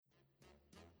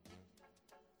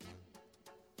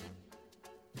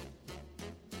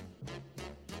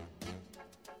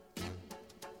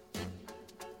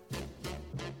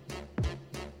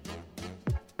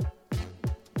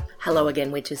Hello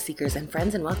again, witches, seekers, and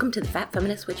friends, and welcome to the Fat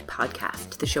Feminist Witch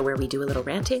Podcast, the show where we do a little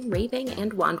ranting, raving,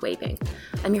 and wand waving.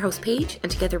 I'm your host, Paige,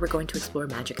 and together we're going to explore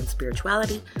magic and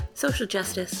spirituality, social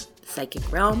justice, the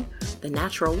psychic realm, the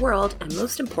natural world, and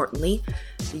most importantly,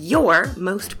 your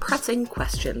most pressing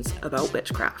questions about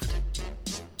witchcraft.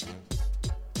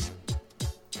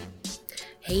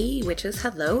 Hey witches,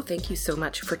 hello. Thank you so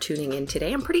much for tuning in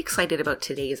today. I'm pretty excited about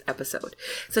today's episode.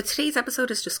 So today's episode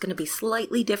is just going to be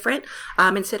slightly different.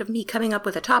 Instead of me coming up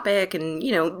with a topic and,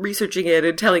 researching it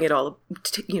and telling it all,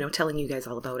 telling you guys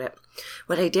all about it.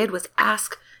 What I did was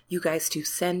ask you guys to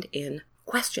send in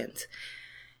questions.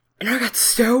 And I got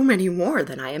so many more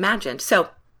than I imagined. So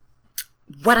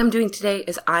what I'm doing today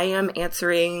is I am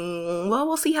answering, well,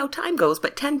 we'll see how time goes,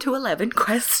 but 10 to 11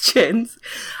 questions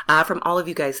from all of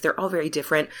you guys. They're all very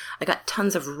different. I got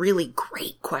tons of really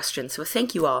great questions, so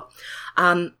thank you all.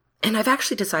 And I've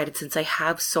actually decided, since I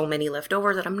have so many left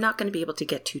over that I'm not going to be able to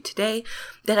get to today,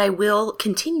 that I will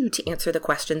continue to answer the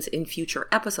questions in future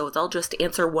episodes. I'll just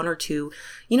answer one or two,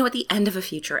 at the end of a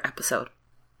future episode.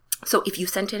 So if you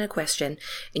sent in a question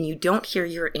and you don't hear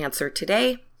your answer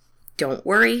today, don't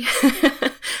worry.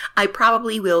 I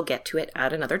probably will get to it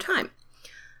at another time.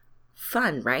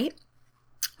 Fun, right?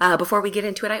 Before we get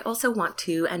into it, I also want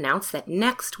to announce that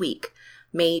next week,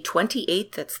 May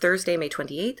 28th, that's Thursday, May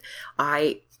 28th,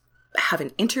 I have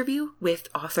an interview with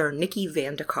author Nikki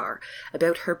Vandekar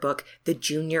about her book, The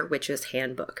Junior Witch's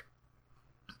Handbook.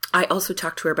 I also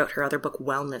talked to her about her other book,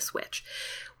 Wellness Witch.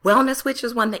 Wellness Witch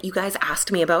is one that you guys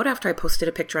asked me about after I posted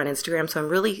a picture on Instagram, so I'm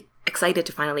really excited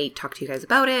to finally talk to you guys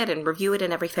about it and review it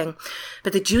and everything.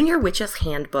 But the Junior Witch's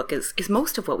Handbook is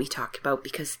most of what we talk about,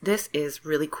 because this is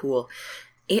really cool.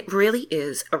 It really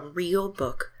is a real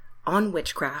book on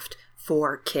witchcraft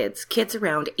for kids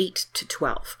around 8 to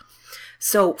 12.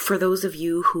 So for those of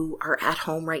you who are at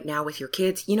home right now with your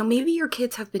kids, maybe your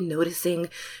kids have been noticing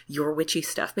your witchy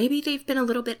stuff. Maybe they've been a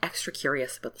little bit extra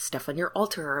curious about the stuff on your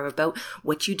altar or about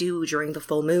what you do during the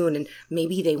full moon, and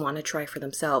maybe they want to try for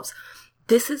themselves.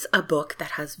 This is a book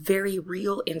that has very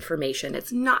real information.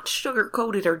 It's not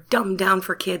sugar-coated or dumbed down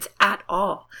for kids at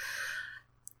all.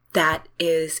 That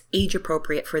is age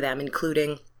appropriate for them,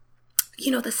 including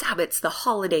the Sabbats, the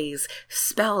holidays,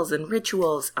 spells, and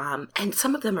rituals. And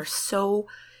some of them are so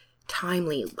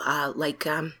timely.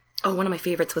 One of my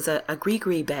favorites was a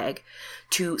gree-gree bag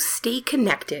to stay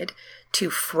connected to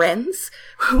friends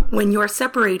when you're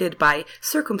separated by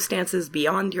circumstances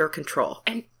beyond your control.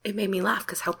 And it made me laugh,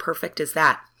 because how perfect is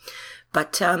that?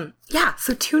 But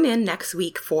so tune in next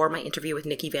week for my interview with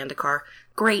Nikki Vandekar.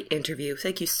 Great interview.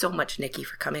 Thank you so much, Nikki,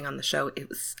 for coming on the show.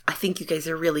 I think you guys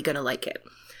are really going to like it.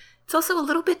 It's also a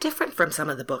little bit different from some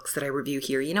of the books that I review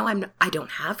here. I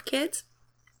don't have kids,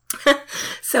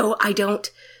 so I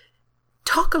don't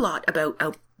talk a lot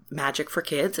about magic for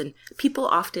kids, and people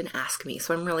often ask me,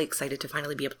 so I'm really excited to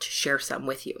finally be able to share some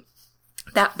with you.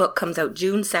 That book comes out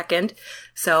June 2nd,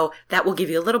 so that will give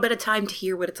you a little bit of time to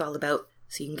hear what it's all about,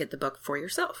 so you can get the book for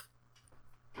yourself.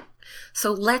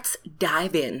 So let's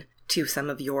dive in to some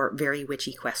of your very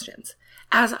witchy questions.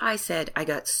 As I said, I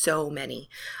got so many.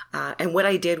 And what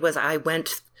I did was I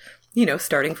went,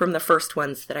 starting from the first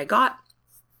ones that I got,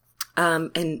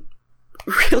 and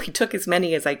really took as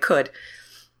many as I could.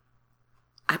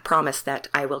 I promise that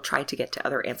I will try to get to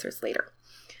other answers later.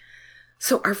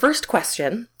 So our first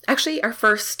question, actually our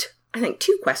first, I think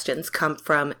 2 questions, come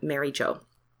from Mary Jo.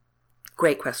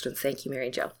 Great questions. Thank you,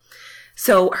 Mary Jo.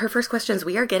 So her first question is,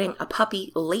 we are getting a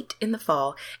puppy late in the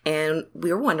fall, and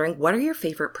we were wondering, what are your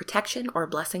favorite protection or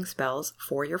blessing spells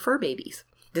for your fur babies?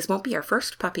 This won't be our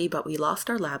first puppy, but we lost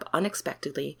our lab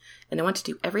unexpectedly, and I want to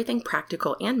do everything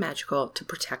practical and magical to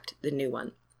protect the new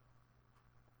one.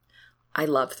 I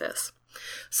love this.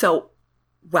 So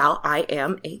while I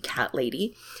am a cat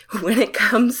lady, when it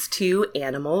comes to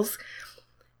animals,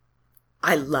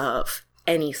 I love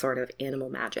any sort of animal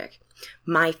magic.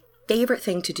 My favorite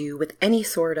thing to do with any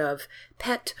sort of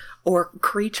pet or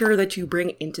creature that you bring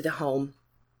into the home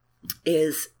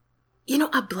is,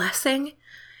 a blessing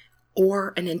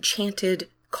or an enchanted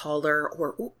collar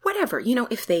or whatever.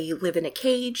 If they live in a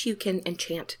cage, you can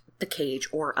enchant the cage,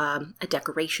 or a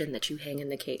decoration that you hang in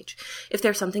the cage. If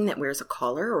there's something that wears a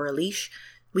collar or a leash,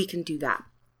 we can do that.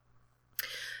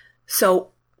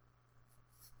 So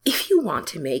if you want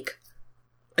to make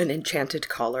an enchanted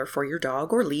collar for your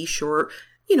dog or leash, or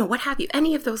what have you,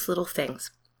 any of those little things,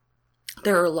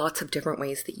 there are lots of different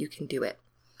ways that you can do it.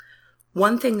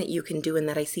 One thing that you can do, and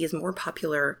that I see is more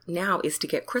popular now, is to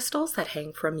get crystals that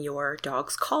hang from your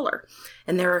dog's collar.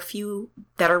 And there are a few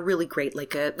that are really great,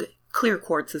 like Clear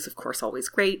quartz is, of course, always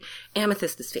great.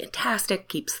 Amethyst is fantastic,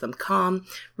 keeps them calm.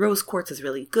 Rose quartz is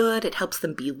really good. It helps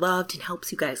them be loved and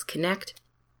helps you guys connect.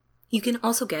 You can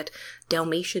also get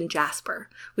Dalmatian jasper,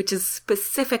 which is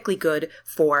specifically good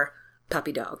for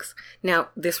puppy dogs. Now,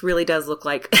 this really does look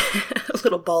like a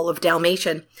little ball of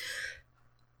Dalmatian.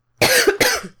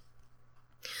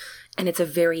 And it's a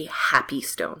very happy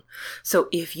stone. So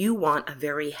if you want a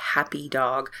very happy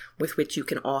dog with which you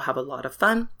can all have a lot of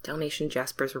fun, Dalmatian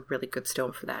jasper is a really good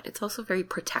stone for that. It's also very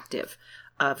protective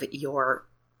of your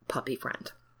puppy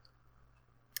friend.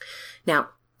 Now,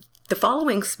 the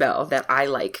following spell that I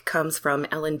like comes from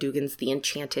Ellen Dugan's The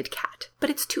Enchanted Cat, but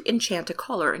it's to enchant a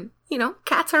collar, and,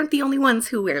 cats aren't the only ones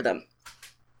who wear them.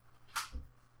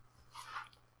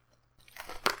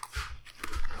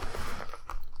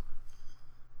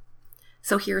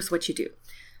 So here's what you do.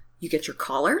 You get your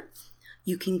collar.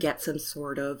 You can get some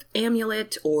sort of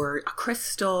amulet or a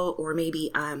crystal or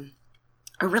maybe a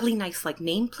really nice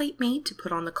nameplate made to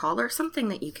put on the collar, something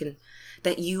that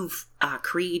you've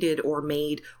created or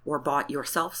made or bought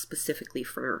yourself specifically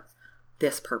for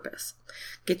this purpose.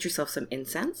 Get yourself some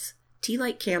incense, tea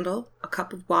light candle, a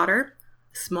cup of water,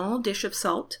 a small dish of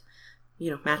salt,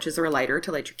 matches or a lighter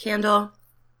to light your candle,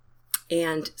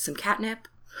 and some catnip.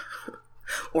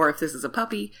 Or if this is a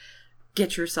puppy,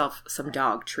 get yourself some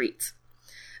dog treats.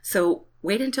 So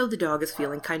wait until the dog is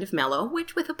feeling kind of mellow,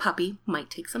 which with a puppy might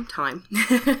take some time.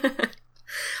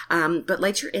 But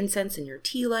light your incense and your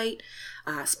tea light.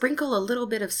 Sprinkle a little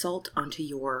bit of salt onto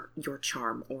your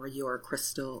charm or your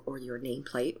crystal or your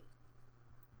nameplate.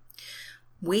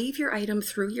 Wave your item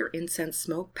through your incense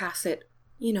smoke. Pass it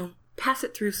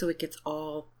through so it gets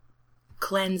all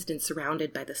cleansed and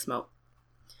surrounded by the smoke.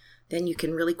 Then you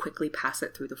can really quickly pass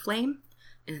it through the flame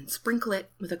and sprinkle it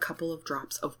with a couple of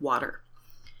drops of water.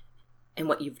 And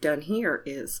what you've done here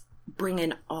is bring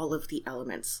in all of the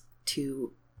elements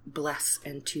to bless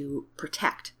and to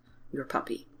protect your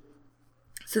puppy.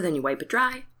 So then you wipe it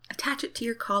dry, attach it to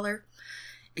your collar,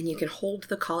 and you can hold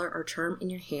the collar or charm in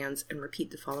your hands and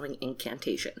repeat the following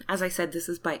incantation. As I said, this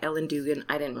is by Ellen Dugan.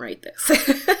 I didn't write this.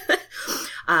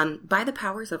 By the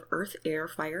powers of earth, air,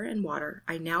 fire, and water,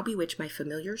 I now bewitch my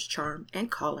familiar's charm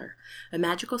and collar, a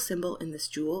magical symbol in this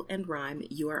jewel and rhyme.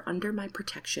 You are under my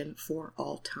protection for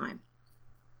all time.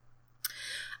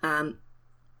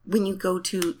 When you go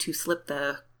to slip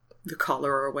the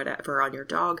collar or whatever on your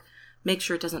dog, make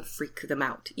sure it doesn't freak them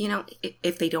out.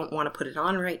 If they don't want to put it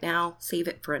on right now, save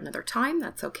it for another time.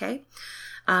 That's okay.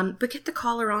 But get the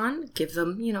collar on, give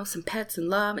them, some pets and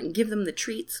love, and give them the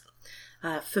treats.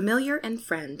 Familiar and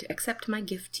friend, accept my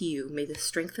gift to you. May this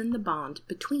strengthen the bond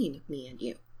between me and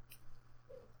you.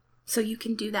 So you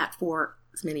can do that for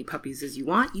as many puppies as you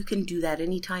want. You can do that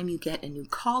anytime you get a new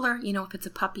collar. If it's a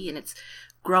puppy and it's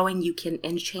growing, you can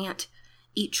enchant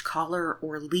each collar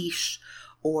or leash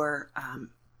or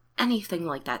anything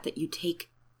like that you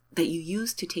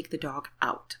use to take the dog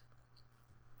out.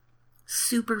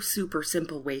 Super, super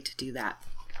simple way to do that.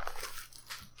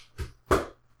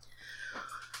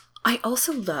 I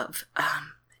also love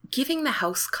giving the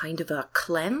house kind of a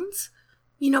cleanse,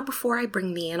 before I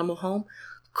bring the animal home.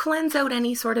 Cleanse out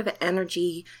any sort of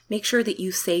energy. Make sure that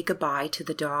you say goodbye to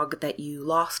the dog that you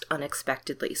lost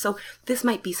unexpectedly. So this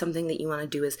might be something that you want to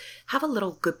do is have a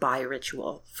little goodbye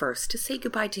ritual first to say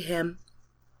goodbye to him.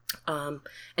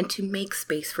 And to make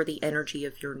space for the energy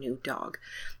of your new dog.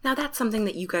 Now that's something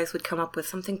that you guys would come up with,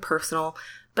 something personal,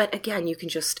 but again, you can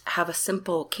just have a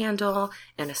simple candle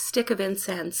and a stick of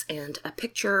incense and a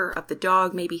picture of the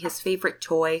dog, maybe his favorite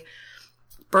toy.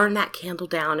 Burn that candle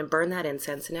down and burn that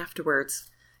incense, and afterwards,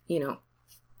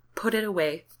 put it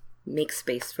away, make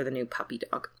space for the new puppy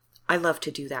dog. I love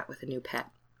to do that with a new pet.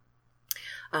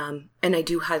 And I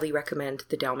do highly recommend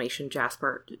the Dalmatian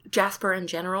jasper. Jasper in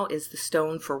general is the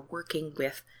stone for working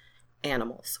with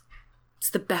animals. It's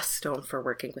the best stone for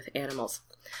working with animals.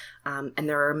 And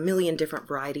there are a million different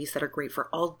varieties that are great for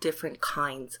all different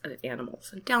kinds of animals.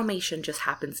 And Dalmatian just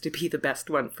happens to be the best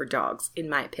one for dogs, in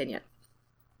my opinion.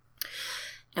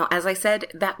 Now, as I said,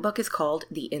 that book is called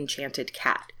The Enchanted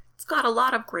Cat. It's got a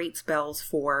lot of great spells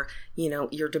for,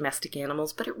 your domestic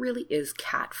animals, but it really is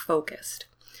cat-focused.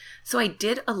 So I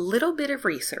did a little bit of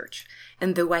research,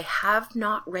 and though I have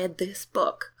not read this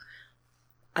book,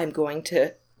 I'm going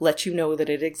to let you know that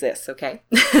it exists, okay?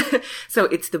 So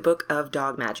it's the Book of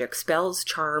Dog Magic, Spells,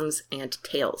 Charms, and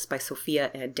Tales by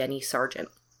Sophia and Denny Sargent.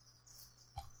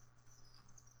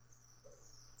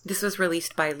 This was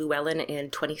released by Llewellyn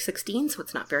in 2016, so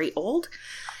it's not very old,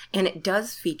 and it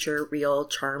does feature real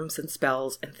charms and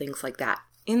spells and things like that.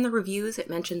 In the reviews, it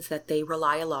mentions that they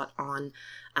rely a lot on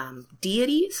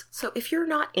deities. So if you're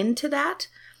not into that,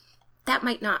 that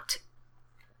might not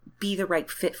be the right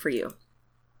fit for you.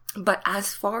 But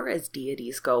as far as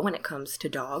deities go, when it comes to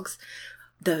dogs,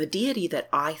 the deity that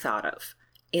I thought of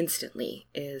instantly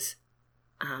is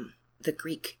the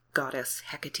Greek goddess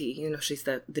Hecate. You know, she's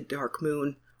the dark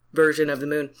moon version of the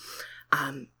moon.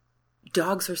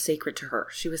 Dogs are sacred to her.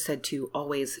 She was said to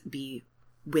always be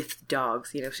with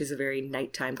dogs. You know, she's a very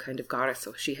nighttime kind of goddess,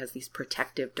 so she has these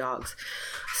protective dogs.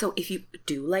 So if you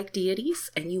do like deities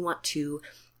and you want to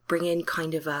bring in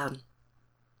kind of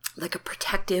like a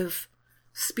protective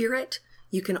spirit,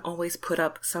 you can always put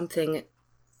up something,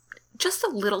 just a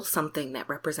little something that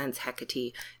represents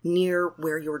Hecate near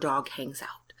where your dog hangs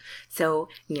out. So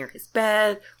near his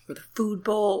bed or the food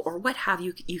bowl or what have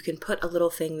you, you can put a little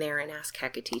thing there and ask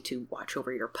Hecate to watch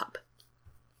over your pup.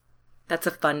 That's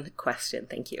a fun question.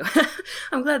 Thank you.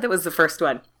 I'm glad that was the first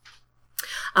one.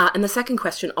 And the second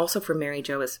question, also from Mary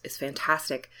Jo, is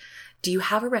fantastic. Do you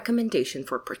have a recommendation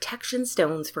for protection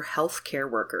stones for healthcare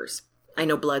workers? I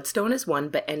know bloodstone is one,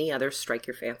 but any others strike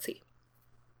your fancy?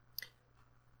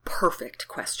 Perfect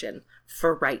question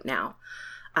for right now.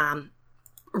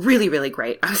 Really, really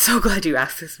great. I'm so glad you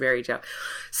asked this, Mary Jo.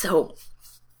 So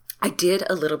I did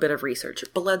a little bit of research.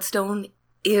 Bloodstone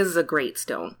is a great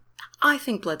stone. I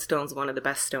think bloodstone's one of the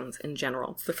best stones in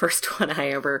general. It's the first one I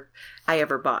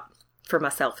ever bought for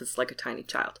myself as like a tiny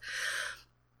child.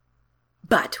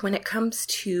 But when it comes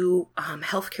to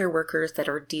healthcare workers that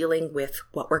are dealing with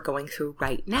what we're going through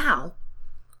right now,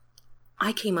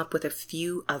 I came up with a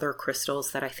few other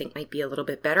crystals that I think might be a little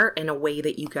bit better in a way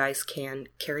that you guys can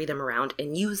carry them around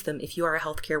and use them if you are a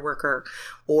healthcare worker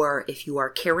or if you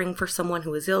are caring for someone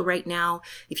who is ill right now.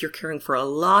 If you're caring for a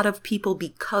lot of people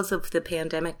because of the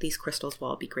pandemic, these crystals will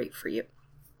all be great for you.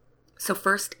 So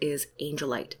first is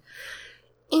angelite.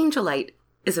 Angelite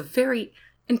is a very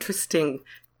interesting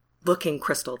looking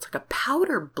crystal. It's like a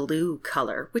powder blue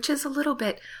color, which is a little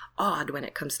bit odd when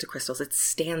it comes to crystals. It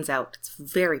stands out. It's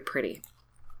very pretty.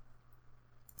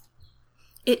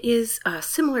 It is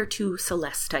similar to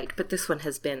celestite, but this one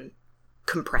has been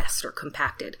compressed or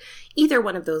compacted. Either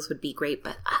one of those would be great,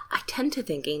 but I tend to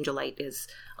think angelite is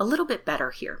a little bit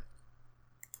better here.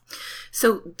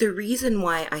 So the reason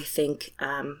why I think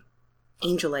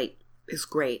angelite is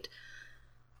great,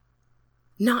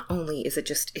 not only is it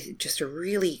just a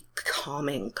really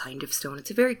calming kind of stone.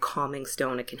 It's a very calming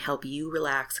stone. It can help you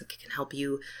relax. It can help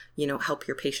you, help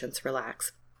your patients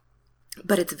relax.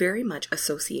 But it's very much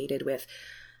associated with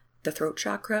the throat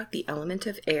chakra, the element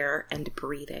of air, and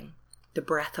breathing, the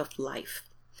breath of life.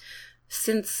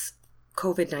 Since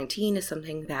COVID-19 is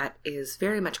something that is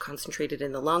very much concentrated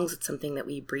in the lungs, it's something that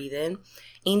we breathe in,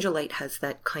 angelite has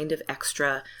that kind of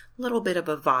extra little bit of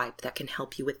a vibe that can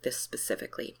help you with this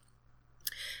specifically.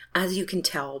 As you can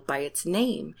tell by its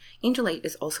name, angelite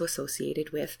is also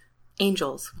associated with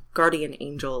angels, guardian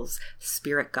angels,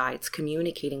 spirit guides,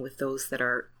 communicating with those that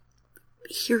are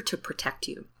here to protect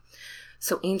you.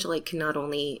 So angelite can not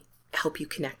only help you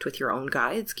connect with your own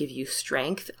guides, give you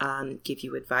strength, give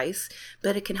you advice,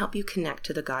 but it can help you connect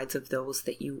to the guides of those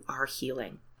that you are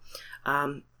healing.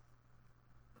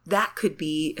 That could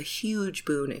be a huge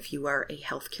boon if you are a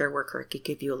healthcare worker. It could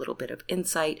give you a little bit of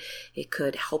insight. It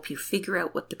could help you figure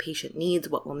out what the patient needs,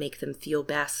 what will make them feel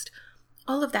best,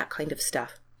 all of that kind of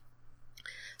stuff.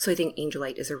 So I think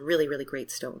angelite is a really, really great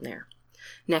stone there.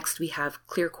 Next, we have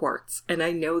clear quartz. And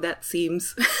I know that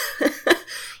seems,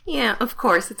 yeah, of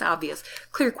course, it's obvious.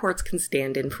 Clear quartz can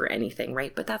stand in for anything,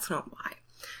 right? But that's not why.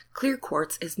 Clear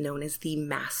quartz is known as the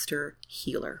master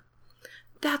healer.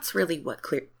 That's really what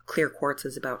clear quartz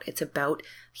is about. It's about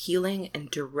healing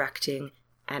and directing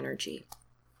energy.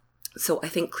 So I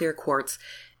think clear quartz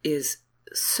is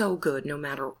so good no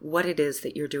matter what it is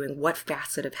that you're doing, what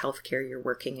facet of healthcare you're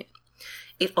working in.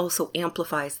 It also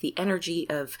amplifies the energy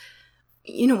of,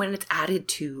 when it's added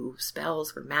to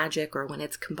spells or magic or when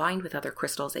it's combined with other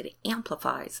crystals, it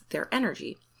amplifies their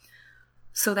energy.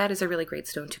 So that is a really great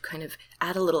stone to kind of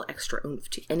add a little extra oomph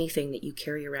to anything that you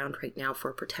carry around right now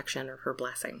for protection or for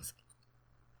blessings.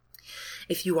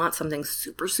 If you want something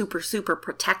super, super, super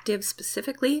protective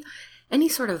specifically, any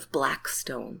sort of black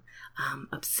stone,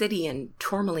 obsidian,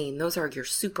 tourmaline, those are your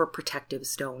super protective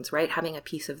stones, right? Having a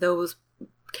piece of those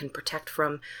can protect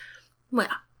from,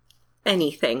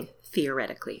 anything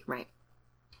theoretically, right?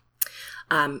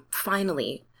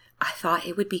 Finally, I thought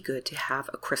it would be good to have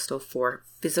a crystal for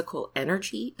physical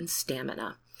energy and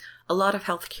stamina. A lot of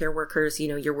healthcare workers,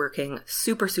 you're working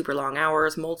super, super long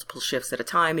hours, multiple shifts at a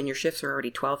time, and your shifts are already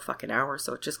 12 fucking hours,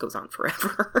 so it just goes on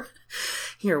forever.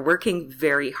 You're working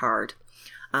very hard.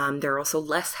 There are also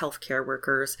less healthcare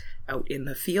workers out in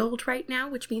the field right now,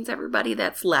 which means everybody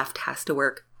that's left has to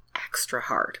work extra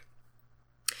hard.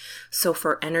 So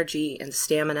for energy and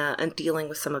stamina and dealing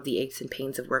with some of the aches and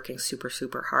pains of working super,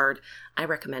 super hard, I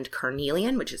recommend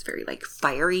carnelian, which is very like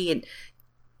fiery and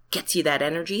gets you that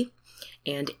energy.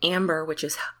 And amber,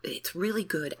 it's really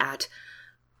good at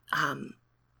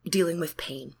dealing with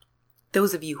pain.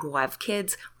 Those of you who have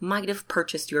kids might have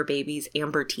purchased your baby's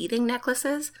amber teething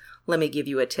necklaces. Let me give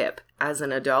you a tip. As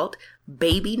an adult,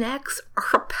 baby necks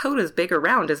are about as big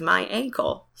around as my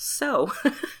ankle. So,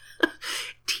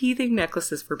 teething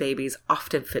necklaces for babies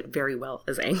often fit very well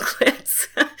as anklets.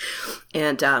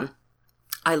 And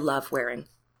I love wearing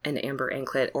an amber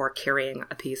anklet or carrying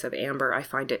a piece of amber. I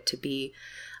find it to be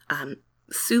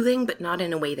soothing, but not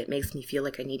in a way that makes me feel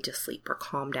like I need to sleep or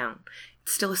calm down.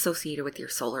 It's still associated with your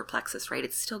solar plexus, right?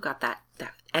 It's still got that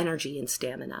energy and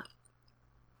stamina.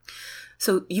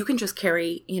 So you can just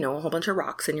carry, a whole bunch of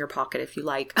rocks in your pocket if you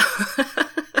like.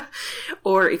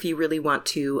 Or if you really want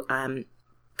to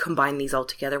combine these all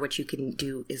together, what you can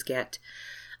do is get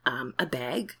a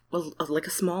bag, like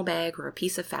a small bag or a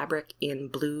piece of fabric in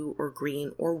blue or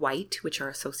green or white, which are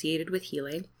associated with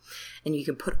healing. And you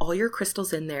can put all your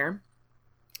crystals in there.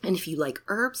 And if you like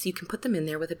herbs, you can put them in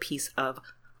there with a piece of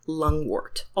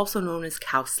lungwort, also known as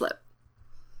cowslip.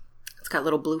 It's got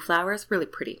little blue flowers, really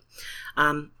pretty.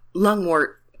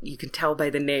 Lungwort, you can tell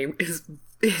by the name,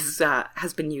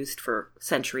 has been used for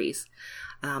centuries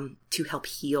to help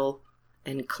heal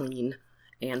and clean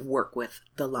and work with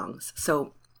the lungs.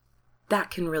 So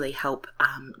that can really help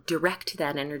direct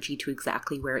that energy to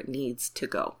exactly where it needs to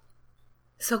go.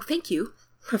 So thank you,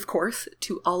 of course,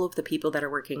 to all of the people that are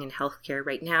working in healthcare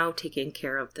right now, taking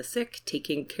care of the sick,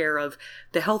 taking care of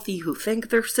the healthy who think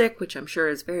they're sick, which I'm sure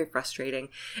is very frustrating.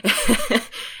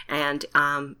 And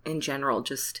in general,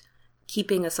 just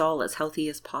keeping us all as healthy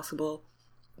as possible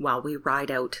while we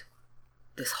ride out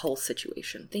this whole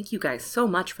situation. Thank you guys so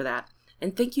much for that.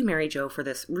 And thank you, Mary Jo, for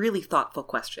this really thoughtful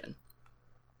question.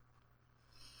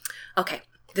 Okay,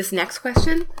 this next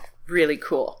question, really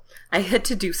cool. I had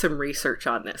to do some research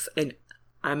on this, and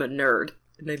I'm a nerd,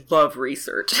 and I love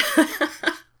research.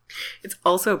 It's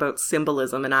also about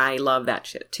symbolism, and I love that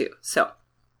shit too. So,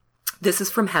 this is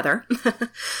from Heather.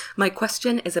 My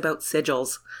question is about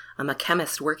sigils. I'm a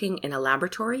chemist working in a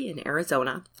laboratory in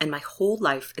Arizona, and my whole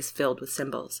life is filled with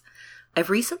symbols. I've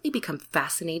recently become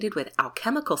fascinated with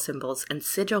alchemical symbols and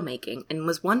sigil making, and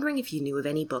was wondering if you knew of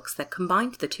any books that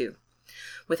combined the two.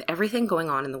 With everything going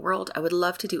on in the world, I would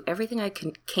love to do everything I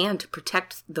can to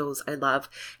protect those I love,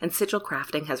 and sigil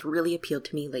crafting has really appealed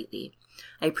to me lately.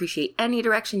 I appreciate any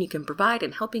direction you can provide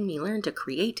in helping me learn to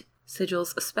create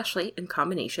sigils, especially in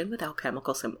combination with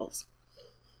alchemical symbols.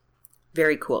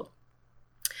 Very cool.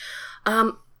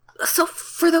 So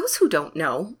for those who don't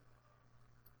know,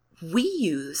 we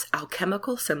use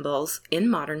alchemical symbols in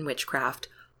modern witchcraft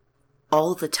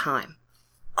all the time.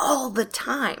 All the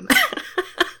time.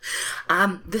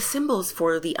 The symbols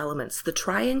for the elements, the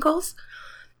triangles,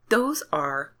 those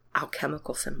are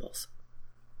alchemical symbols.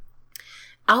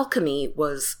 Alchemy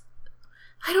was,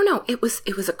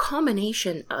 it was a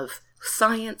combination of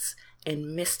science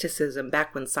and mysticism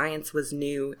back when science was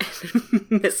new and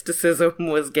mysticism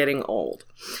was getting old.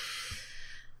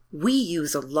 We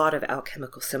use a lot of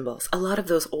alchemical symbols. A lot of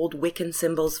those old Wiccan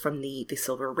symbols from the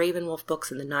Silver Ravenwolf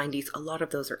books in the 90s, a lot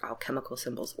of those are alchemical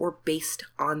symbols or based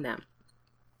on them.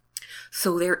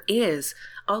 So there is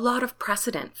a lot of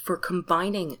precedent for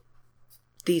combining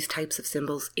these types of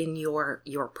symbols in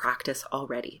your practice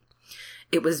already.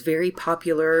 It was very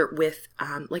popular with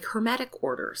like Hermetic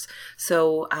orders.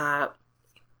 So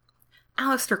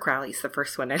Aleister Crowley's the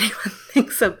first one anyone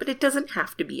thinks of, but it doesn't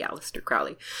have to be Aleister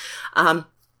Crowley.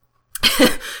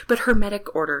 But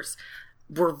Hermetic orders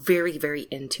were very, very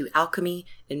into alchemy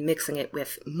and mixing it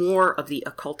with more of the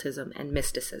occultism and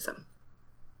mysticism.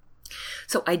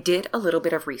 So I did a little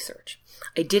bit of research.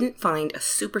 I didn't find a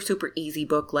super, super easy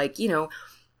book like,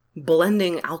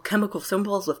 blending alchemical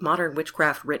symbols with modern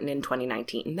witchcraft written in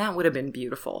 2019. That would have been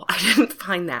beautiful. I didn't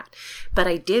find that. But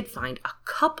I did find a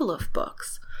couple of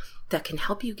books that can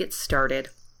help you get started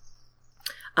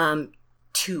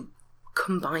to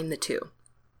combine the two.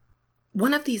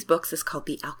 One of these books is called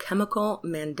The Alchemical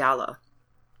Mandala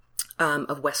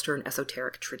of Western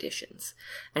Esoteric Traditions,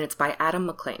 and it's by Adam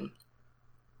McLean.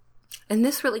 And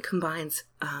this really combines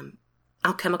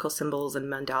alchemical symbols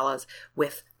and mandalas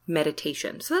with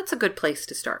meditation. So that's a good place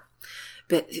to start.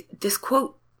 But this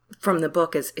quote from the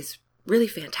book is really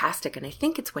fantastic, and I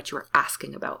think it's what you were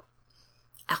asking about.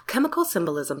 Alchemical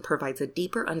symbolism provides a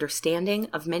deeper understanding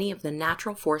of many of the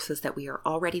natural forces that we are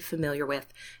already familiar with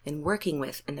and working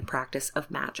with in the practice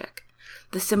of magic.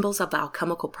 The symbols of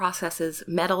alchemical processes,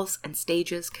 metals, and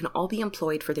stages can all be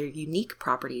employed for their unique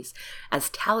properties as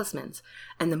talismans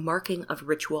and the marking of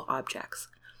ritual objects.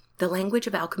 The language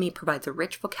of alchemy provides a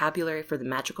rich vocabulary for the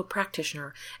magical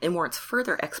practitioner and warrants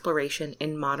further exploration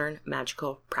in modern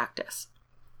magical practice.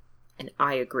 And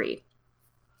I agree.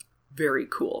 Very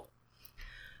cool.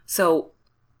 So,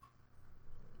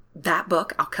 that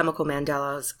book, Alchemical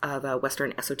Mandalas of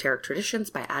Western Esoteric Traditions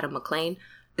by Adam McLean,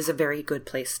 is a very good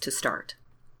place to start.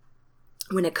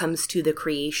 When it comes to the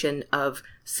creation of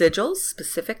sigils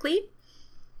specifically,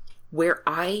 where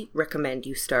I recommend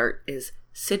you start is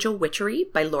Sigil Witchery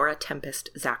by Laura Tempest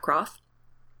Zackroth.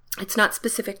 It's not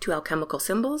specific to alchemical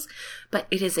symbols, but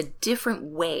it is a different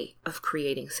way of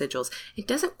creating sigils. It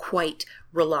doesn't quite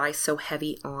rely so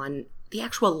heavy on the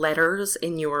actual letters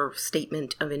in your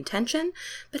statement of intention,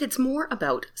 but it's more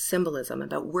about symbolism,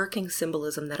 about working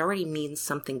symbolism that already means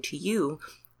something to you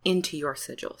into your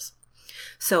sigils.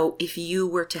 So if you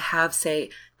were to have, say,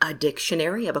 a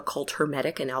dictionary of occult,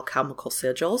 hermetic, and alchemical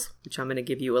sigils, which I'm going to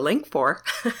give you a link for,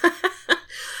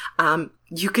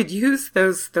 you could use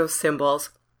those symbols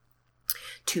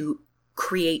to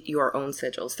create your own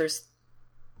sigils.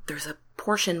 There's a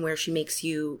portion where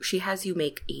she has you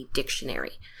make a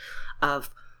dictionary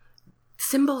of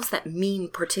symbols that mean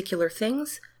particular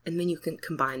things, and then you can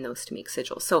combine those to make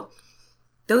sigils. So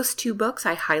those two books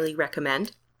I highly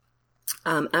recommend.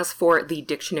 As for the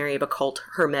Dictionary of Occult,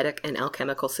 Hermetic, and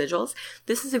Alchemical Sigils,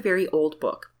 this is a very old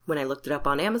book. When I looked it up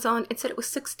on Amazon, it said it was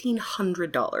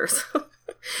 $1,600.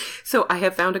 So I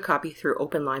have found a copy through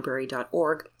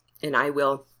openlibrary.org, and I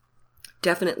will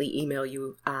definitely email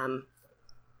you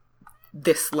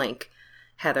this link,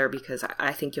 Heather, because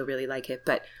I think you'll really like it.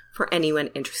 But for anyone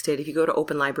interested, if you go to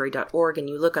openlibrary.org and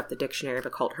you look up the Dictionary of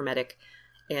Occult, Hermetic,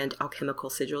 and Alchemical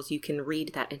Sigils, you can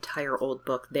read that entire old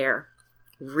book there.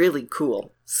 Really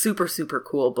cool. Super, super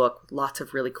cool book. Lots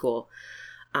of really cool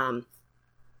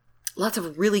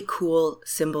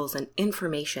symbols and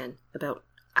information about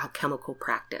alchemical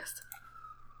practice.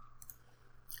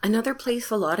 Another place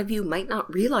a lot of you might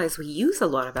not realize we use a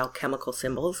lot of alchemical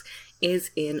symbols is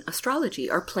in astrology.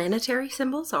 Our planetary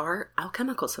symbols are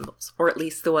alchemical symbols, or at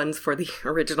least the ones for the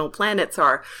original planets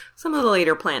are. Some of the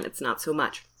later planets, not so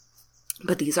much.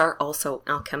 But these are also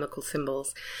alchemical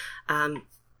symbols.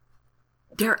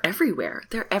 They're everywhere.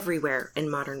 They're everywhere in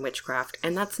modern witchcraft.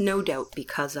 And that's no doubt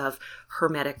because of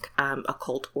hermetic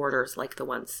occult orders like the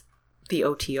ones the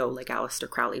OTO, like Aleister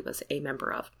Crowley was a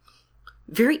member of.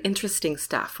 Very interesting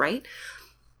stuff, right?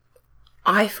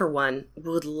 I, for one,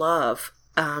 would love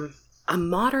a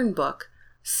modern book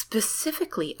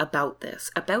specifically about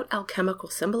this, about alchemical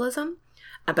symbolism,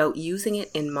 about using it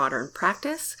in modern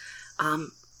practice,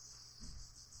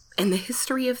 and the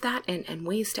history of that and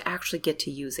ways to actually get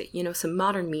to use it. You know, some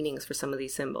modern meanings for some of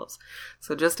these symbols.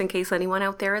 So just in case anyone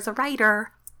out there is a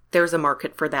writer, there's a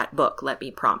market for that book, let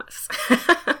me promise.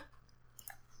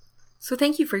 So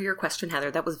thank you for your question, Heather.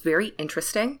 That was very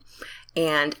interesting.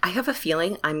 And I have a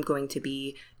feeling I'm going to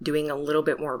be doing a little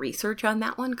bit more research on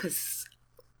that one because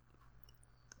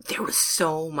there was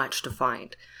so much to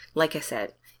find. Like I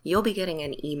said, you'll be getting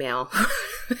an email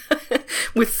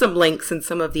with some links and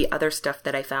some of the other stuff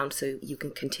that I found so you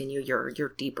can continue your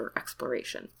deeper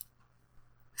exploration.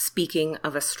 Speaking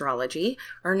of astrology,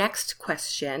 our next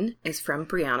question is from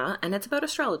Brianna, and it's about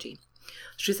astrology.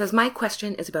 She says, my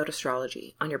question is about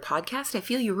astrology. On your podcast, I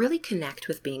feel you really connect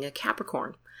with being a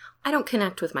Capricorn. I don't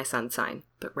connect with my sun sign,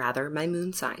 but rather my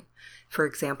moon sign. For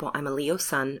example, I'm a Leo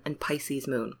sun and Pisces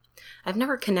moon. I've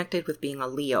never connected with being a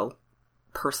Leo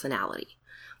personality.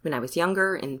 When I was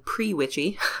younger and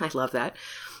pre-witchy, I love that,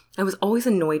 I was always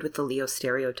annoyed with the Leo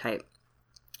stereotype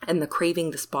and the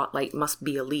craving the spotlight must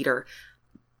be a leader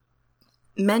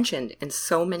mentioned in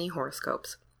so many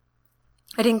horoscopes.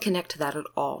 I didn't connect to that at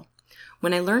all.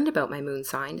 When I learned about my moon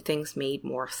sign, things made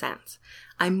more sense.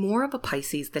 I'm more of a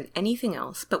Pisces than anything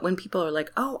else, but when people are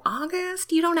like, oh,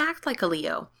 August, you don't act like a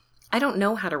Leo, I don't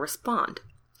know how to respond.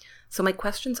 So my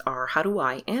questions are, how do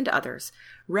I and others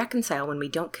reconcile when we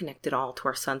don't connect at all to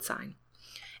our sun sign?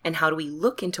 And how do we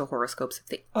look into horoscopes if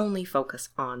they only focus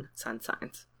on sun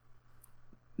signs?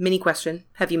 Mini question,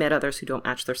 have you met others who don't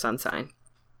match their sun sign?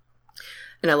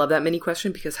 And I love that mini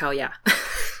question because hell yeah.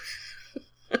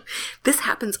 This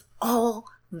happens all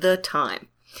the time.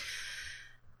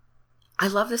 I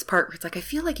love this part where it's like, I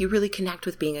feel like you really connect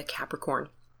with being a Capricorn.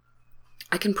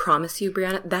 I can promise you,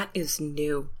 Brianna, that is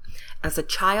new. As a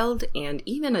child and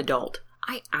even adult,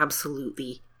 I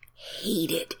absolutely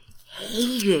hated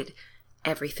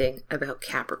everything about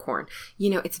Capricorn. You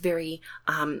know, it's very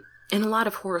In a lot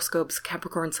of horoscopes,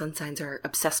 Capricorn sun signs are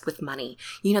obsessed with money.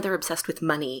 They're obsessed with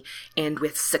money and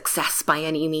with success by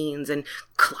any means and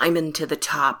climbing to the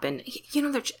top. And,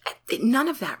 none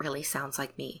of that really sounds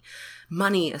like me.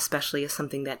 Money, especially, is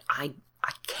something that I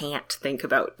can't think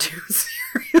about too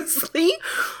seriously,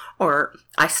 or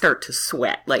I start to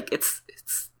sweat. Like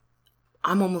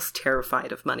I'm almost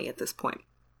terrified of money at this point.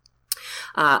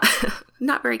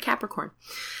 Not very Capricorn,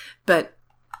 but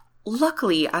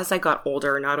luckily, as I got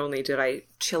older, not only did I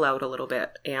chill out a little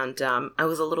bit, and I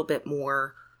was a little bit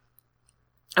more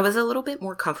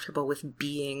comfortable with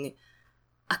being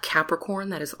a Capricorn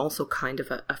that is also kind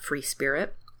of a free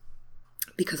spirit,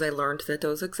 because I learned that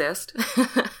those exist.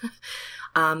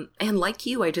 And like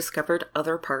you, I discovered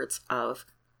other parts of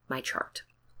my chart.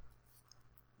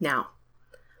 Now,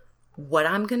 what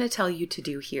I'm going to tell you to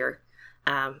do here,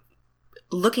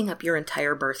 looking up your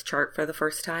entire birth chart for the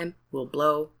first time will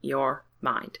blow your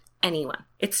mind. Anyone.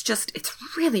 It's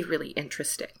really, really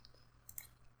interesting.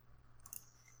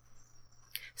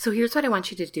 So here's what I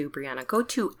want you to do, Brianna. Go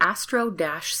to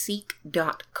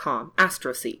astro-seek.com,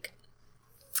 AstroSeek,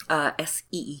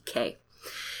 S-E-E-K,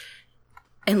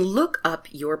 and look up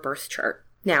your birth chart.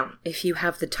 Now, if you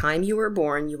have the time you were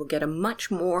born, you will get a much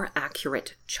more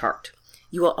accurate chart.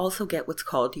 You will also get what's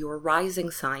called your rising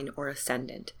sign or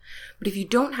ascendant. But if you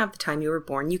don't have the time you were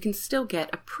born, you can still get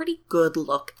a pretty good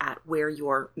look at where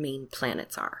your main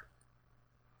planets are.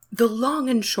 The long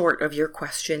and short of your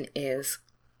question is,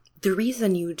 the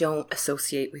reason you don't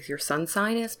associate with your sun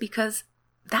sign is because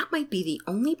that might be the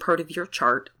only part of your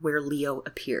chart where Leo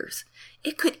appears.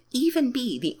 It could even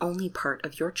be the only part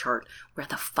of your chart where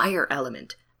the fire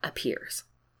element appears.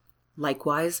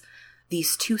 Likewise,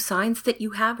 these two signs that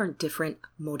you have are different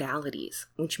modalities,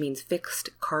 which means fixed,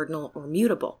 cardinal, or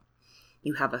mutable.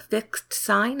 You have a fixed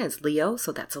sign as Leo,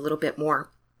 so that's a little bit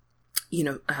more,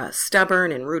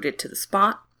 stubborn and rooted to the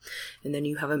spot. And then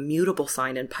you have a mutable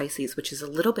sign in Pisces, which is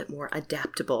a little bit more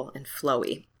adaptable and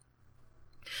flowy.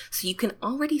 So you can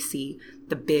already see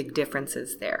the big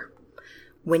differences there.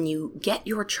 When you get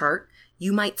your chart,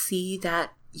 you might see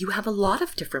that you have a lot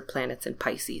of different planets in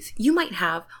Pisces. You might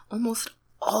have almost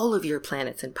all of your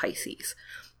planets in Pisces.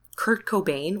 Kurt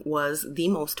Cobain was the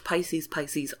most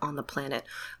Pisces on the planet.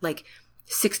 Like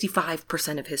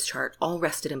 65% of his chart all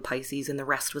rested in Pisces, and the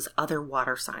rest was other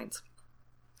water signs.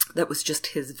 That was just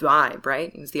his vibe,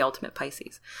 right? It was the ultimate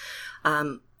Pisces.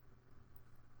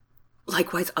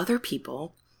 Likewise, other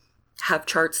people have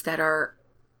charts that are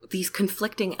these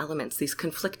conflicting elements, these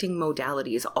conflicting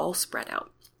modalities all spread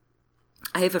out.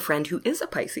 I have a friend who is a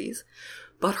Pisces,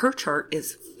 but her chart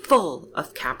is full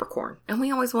of Capricorn. And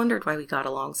we always wondered why we got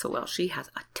along so well. She has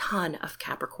a ton of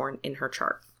Capricorn in her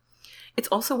chart. It's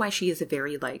also why she is a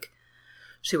very,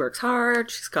 she works hard.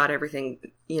 She's got everything,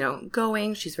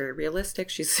 going. She's very realistic.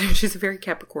 She's a very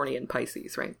Capricornian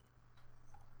Pisces, right?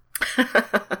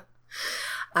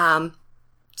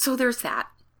 So there's that.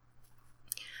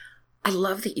 I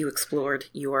love that you explored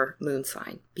your moon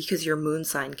sign, because your moon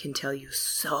sign can tell you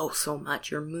so much.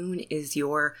 Your moon is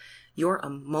your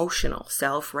emotional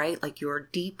self, right? Like your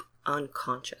deep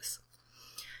unconscious.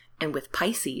 And with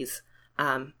Pisces,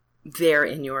 there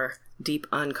in your deep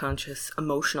unconscious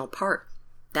emotional part,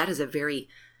 that is a very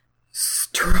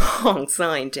strong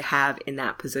sign to have in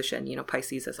that position.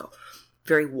 Pisces is a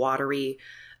very watery,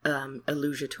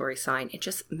 illusory sign. It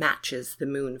just matches the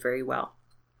moon very well.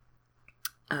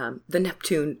 The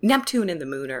Neptune and the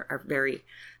moon are very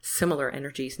similar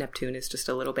energies. Neptune is just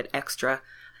a little bit extra,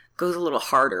 goes a little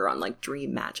harder on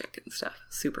dream magic and stuff.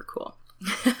 Super cool.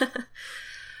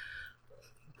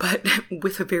 But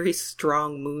with a very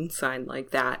strong moon sign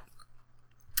like that,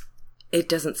 it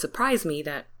doesn't surprise me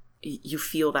that you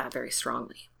feel that very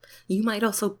strongly. You might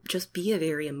also just be a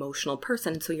very emotional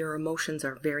person, so your emotions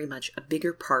are very much a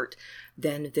bigger part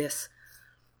than this.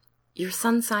 Your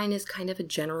sun sign is kind of a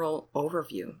general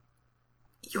overview.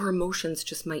 Your emotions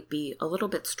just might be a little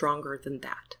bit stronger than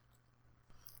that.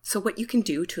 So what you can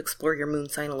do to explore your moon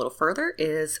sign a little further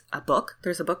is a book.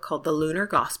 There's a book called The Lunar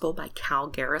Gospel by Cal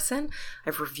Garrison.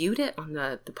 I've reviewed it on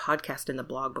the podcast and the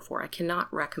blog before. I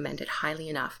cannot recommend it highly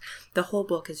enough. The whole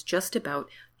book is just about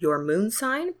your moon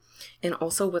sign and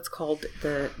also what's called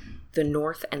the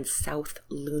North and South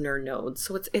lunar nodes.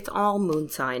 So it's all moon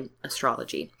sign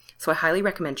astrology. So I highly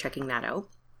recommend checking that out.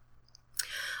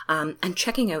 And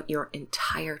checking out your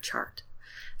entire chart.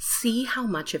 See how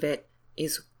much of it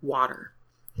is water.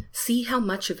 See how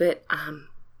much of it,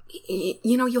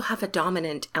 you'll have a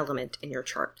dominant element in your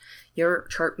chart. Your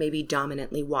chart may be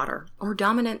dominantly water, or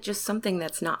dominant just something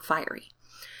that's not fiery.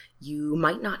 You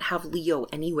might not have Leo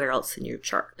anywhere else in your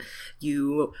chart.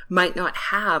 You might not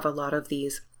have a lot of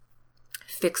these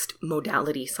fixed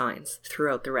modality signs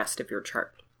throughout the rest of your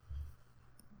chart.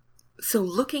 So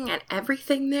looking at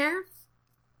everything there,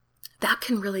 that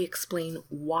can really explain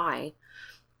why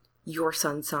your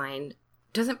sun sign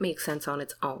doesn't make sense on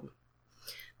its own.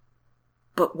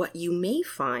 But what you may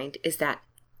find is that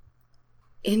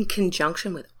in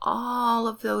conjunction with all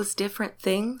of those different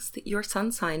things, that your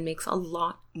sun sign makes a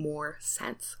lot more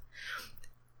sense.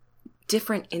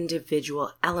 Different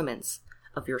individual elements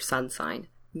of your sun sign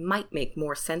might make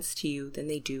more sense to you than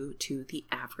they do to the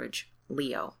average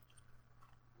Leo.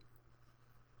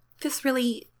 This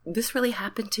really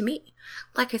happened to me.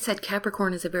 Like I said,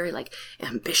 Capricorn is a very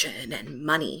ambition and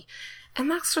money, and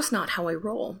that's just not how I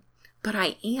roll. But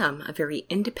I am a very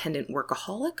independent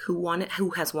workaholic who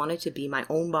has wanted to be my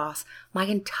own boss my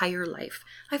entire life.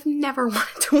 I've never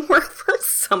wanted to work for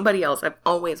somebody else. I've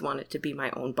always wanted to be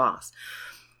my own boss.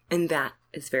 And that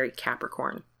is very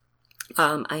Capricorn.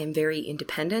 I am very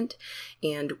independent,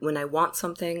 and when I want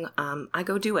something, I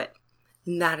go do it.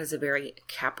 And that is a very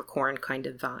Capricorn kind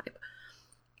of vibe.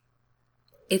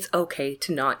 It's okay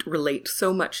to not relate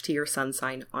so much to your sun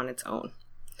sign on its own.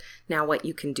 Now, what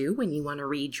you can do when you want to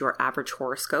read your average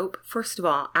horoscope, first of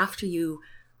all, after you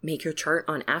make your chart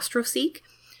on AstroSeek,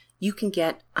 you can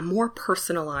get a more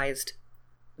personalized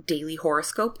daily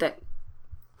horoscope that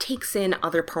takes in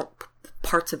other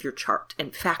parts of your chart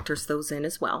and factors those in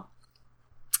as well.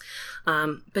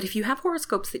 But if you have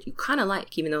horoscopes that you kind of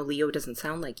like, even though Leo doesn't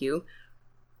sound like you,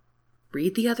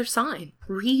 read the other sign.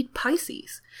 Read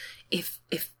Pisces. If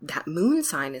that moon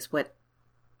sign is what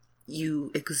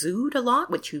you exude a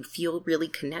lot, what you feel really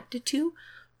connected to,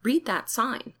 read that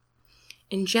sign.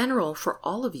 In general, for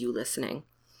all of you listening,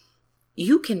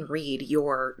 you can read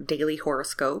your daily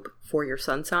horoscope for your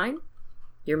sun sign,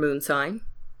 your moon sign,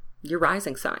 your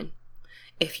rising sign.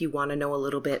 If you want to know a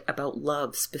little bit about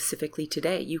love specifically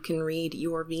today, you can read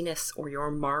your Venus or your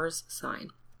Mars sign.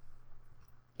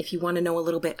 If you want to know a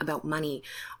little bit about money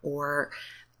or,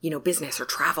 business or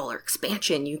travel or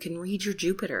expansion, you can read your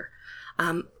Jupiter.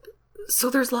 So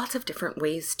there's lots of different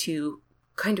ways to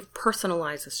kind of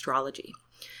personalize astrology.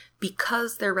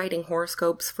 Because they're writing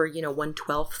horoscopes for,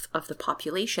 1/12 of the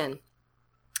population,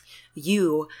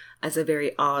 you, as a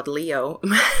very odd Leo,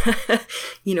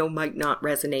 might not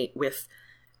resonate with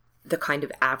the kind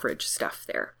of average stuff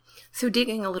there. So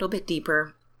digging a little bit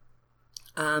deeper,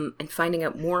 and finding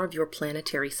out more of your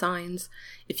planetary signs.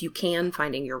 If you can,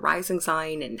 finding your rising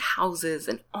sign and houses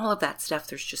and all of that stuff,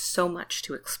 there's just so much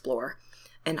to explore.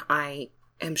 And I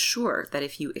am sure that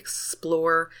if you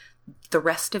explore the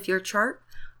rest of your chart,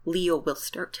 Leo will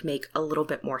start to make a little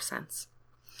bit more sense.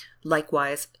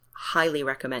 Likewise, highly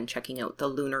recommend checking out The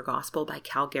Lunar Gospel by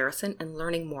Cal Garrison and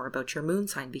learning more about your moon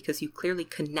sign, because you clearly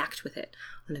connect with it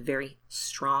on a very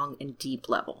strong and deep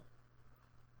level.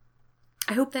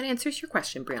 I hope that answers your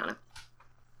question, Brianna.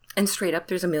 And straight up,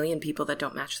 there's a million people that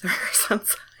don't match their sun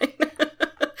sign.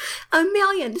 A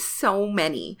million, so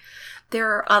many. There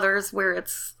are others where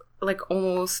it's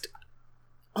almost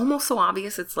so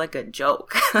obvious it's like a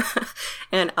joke.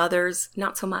 And others,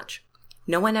 not so much.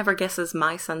 No one ever guesses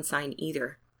my sun sign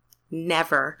either.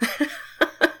 Never.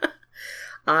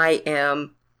 I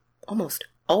am almost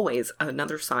always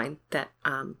another sign that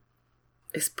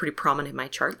is pretty prominent in my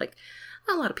chart.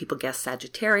 A lot of people guess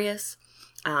Sagittarius.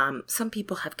 Some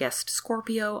people have guessed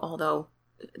Scorpio, although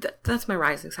that's my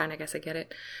rising sign. I guess I get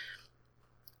it.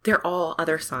 They're all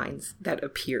other signs that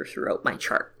appear throughout my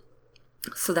chart.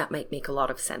 So that might make a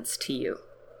lot of sense to you.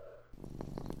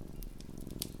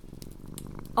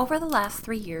 Over the last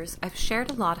 3 years, I've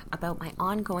shared a lot about my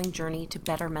ongoing journey to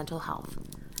better mental health.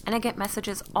 And I get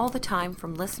messages all the time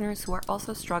from listeners who are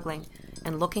also struggling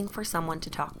and looking for someone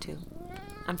to talk to.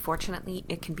 Unfortunately,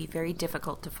 it can be very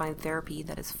difficult to find therapy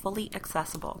that is fully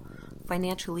accessible,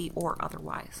 financially or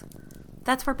otherwise.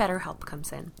 That's where BetterHelp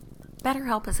comes in.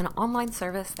 BetterHelp is an online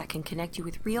service that can connect you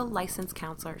with real licensed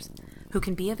counselors who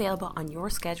can be available on your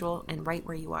schedule and right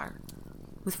where you are.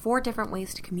 With 4 different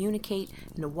ways to communicate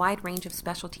and a wide range of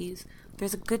specialties,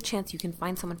 there's a good chance you can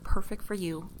find someone perfect for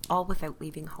you, all without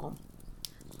leaving home.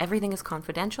 Everything is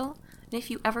confidential, and if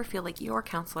you ever feel like your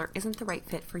counselor isn't the right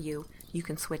fit for you, you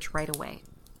can switch right away.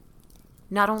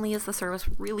 Not only is the service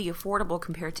really affordable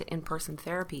compared to in-person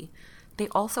therapy, they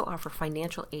also offer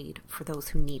financial aid for those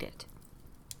who need it.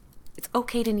 It's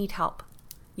okay to need help.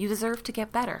 You deserve to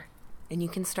get better, and you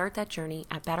can start that journey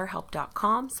at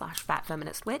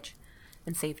betterhelp.com/fatfeministwitch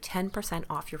and save 10%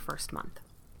 off your first month.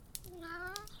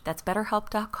 That's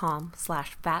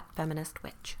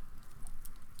betterhelp.com/fatfeministwitch.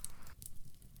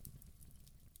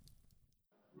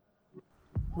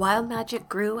 Wild magic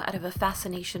grew out of a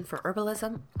fascination for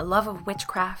herbalism, a love of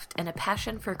witchcraft, and a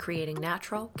passion for creating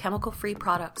natural, chemical-free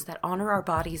products that honor our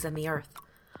bodies and the earth.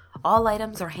 All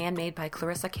items are handmade by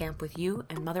Clarissa Camp with you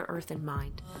and Mother Earth in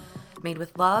mind. Made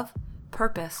with love,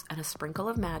 purpose, and a sprinkle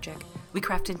of magic, we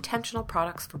craft intentional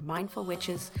products for mindful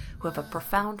witches who have a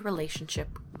profound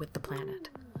relationship with the planet.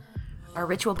 Our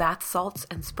ritual bath salts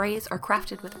and sprays are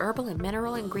crafted with herbal and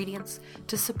mineral ingredients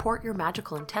to support your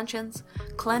magical intentions,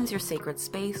 cleanse your sacred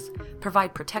space,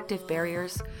 provide protective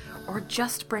barriers, or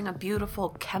just bring a beautiful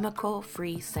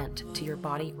chemical-free scent to your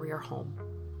body or your home.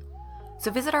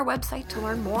 So visit our website to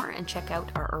learn more and check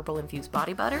out our herbal-infused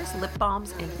body butters, lip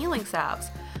balms, and healing salves,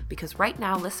 because right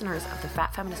now listeners of the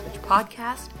Fat Feminist Witch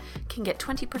podcast can get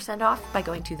 20% off by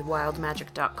going to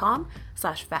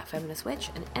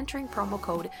thewildmagic.com/fatfeministwitch and entering promo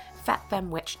code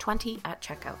FATFEMWITCH20 at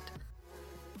checkout.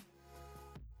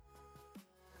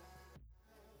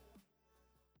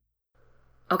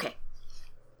 Okay,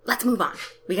 let's move on.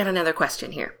 We got another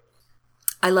question here.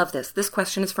 I love this. This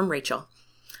question is from Rachel.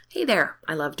 Hey there,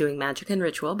 I love doing magic and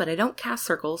ritual, but I don't cast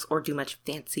circles or do much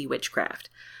fancy witchcraft.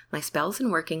 My spells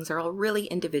and workings are all really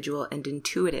individual and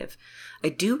intuitive. I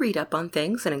do read up on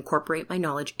things and incorporate my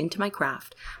knowledge into my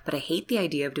craft, but I hate the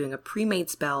idea of doing a pre-made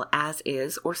spell as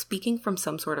is or speaking from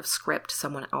some sort of script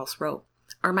someone else wrote.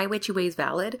 Are my witchy ways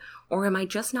valid, or am I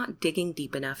just not digging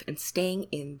deep enough and staying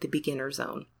in the beginner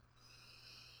zone?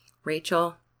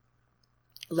 Rachel,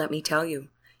 let me tell you,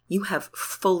 you have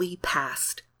fully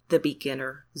passed the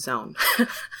beginner zone.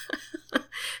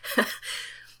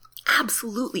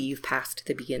 Absolutely, you've passed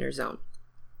the beginner zone.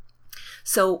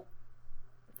 So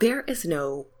there is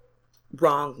no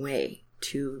wrong way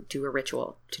to do a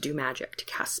ritual, to do magic, to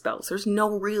cast spells. There's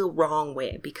no real wrong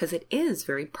way because it is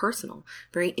very personal,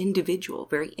 very individual,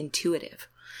 very intuitive.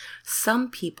 Some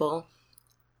people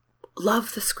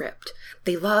love the script.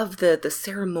 They love the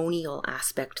ceremonial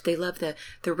aspect. They love the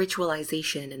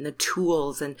ritualization and the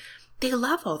tools, and they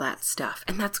love all that stuff,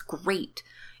 and that's great.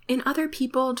 And other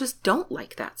people just don't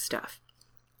like that stuff.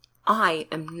 I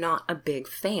am not a big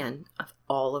fan of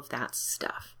all of that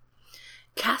stuff.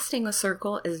 Casting a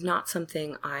circle is not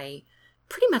something I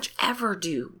pretty much ever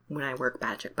do when I work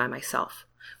magic by myself.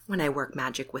 When I work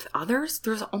magic with others,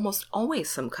 there's almost always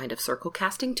some kind of circle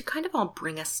casting to kind of all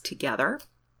bring us together.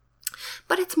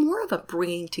 But it's more of a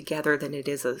bringing together than it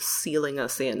is a sealing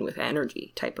us in with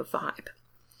energy type of vibe.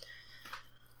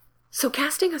 So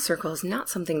casting a circle is not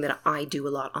something that I do a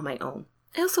lot on my own.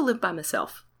 I also live by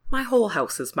myself. My whole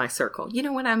house is my circle. You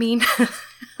know what I mean?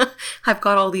 I've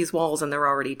got all these walls and they're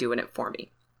already doing it for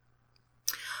me.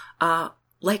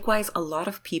 Likewise, a lot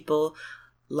of people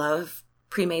love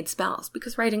pre-made spells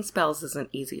because writing spells isn't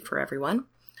easy for everyone.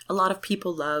 A lot of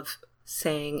people love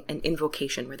saying an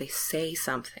invocation where they say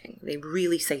something. They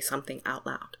really say something out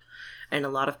loud. And a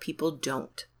lot of people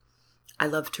don't. I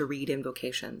love to read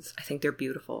invocations. I think they're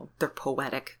beautiful. They're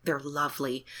poetic. They're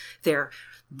lovely. They're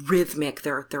rhythmic.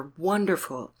 They're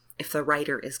wonderful. If the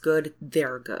writer is good,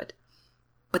 they're good.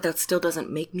 But that still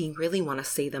doesn't make me really want to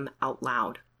say them out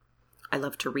loud. I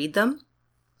love to read them,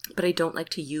 but I don't like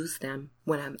to use them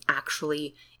when I'm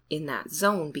actually in that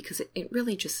zone because it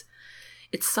really just,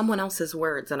 it's someone else's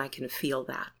words and I can feel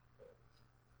that.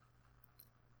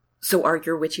 So are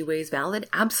your witchy ways valid?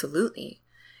 Absolutely.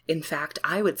 In fact,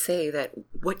 I would say that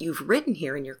what you've written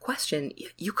here in your question,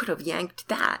 you could have yanked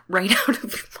that right out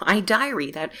of my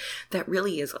diary. That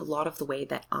really is a lot of the way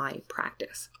that I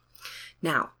practice.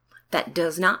 Now, that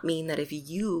does not mean that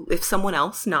if someone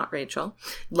else, not Rachel,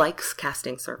 likes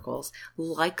casting circles,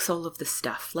 likes all of the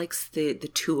stuff, likes the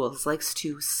tools, likes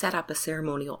to set up a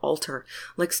ceremonial altar,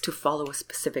 likes to follow a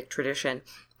specific tradition,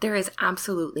 there is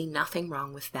absolutely nothing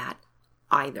wrong with that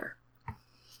either.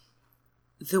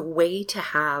 The way to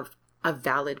have a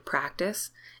valid practice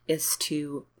is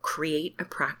to create a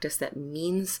practice that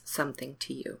means something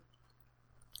to you.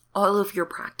 All of your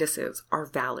practices are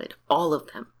valid, all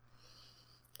of them.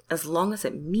 As long as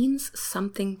it means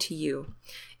something to you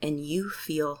and you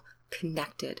feel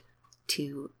connected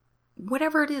to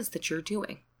whatever it is that you're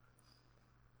doing.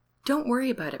 Don't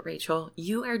worry about it, Rachel.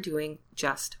 You are doing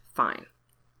just fine.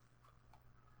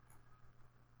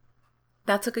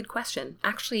 That's a good question.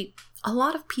 Actually, a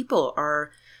lot of people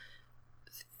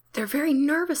they're very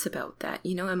nervous about that.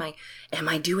 You know, am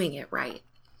I doing it right?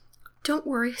 Don't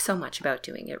worry so much about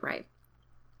doing it right.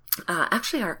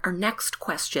 Actually, our next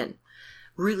question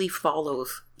really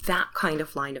follows that kind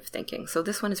of line of thinking. So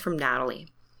this one is from Natalie.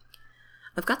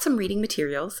 I've got some reading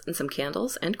materials and some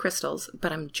candles and crystals,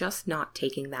 but I'm just not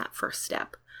taking that first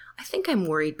step. I think I'm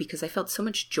worried because I felt so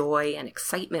much joy and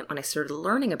excitement when I started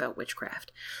learning about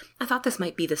witchcraft. I thought this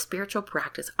might be the spiritual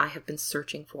practice I have been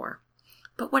searching for.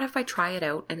 But what if I try it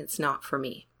out and it's not for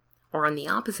me? Or on the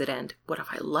opposite end, what if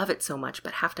I love it so much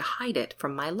but have to hide it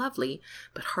from my lovely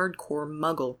but hardcore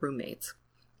muggle roommates?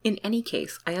 In any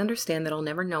case, I understand that I'll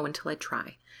never know until I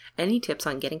try. Any tips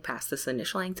on getting past this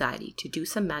initial anxiety to do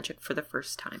some magic for the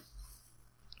first time?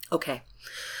 Okay.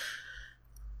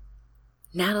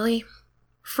 Natalie,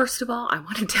 first of all, I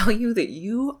want to tell you that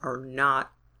you are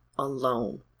not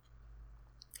alone.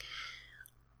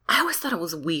 I always thought it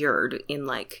was weird in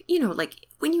like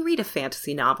when you read a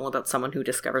fantasy novel about someone who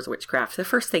discovers witchcraft, the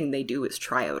first thing they do is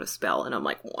try out a spell. And I'm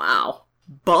like, wow,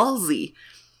 ballsy.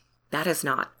 That is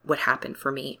not what happened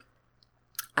for me.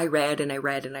 I read and I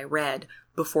read and I read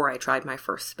before I tried my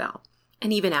first spell.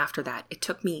 And even after that, it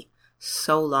took me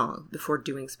so long before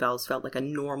doing spells felt like a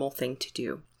normal thing to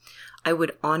do. I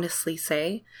would honestly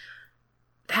say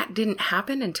that didn't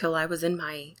happen until I was in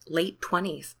my late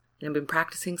 20s. And I've been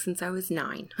practicing since I was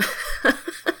 9.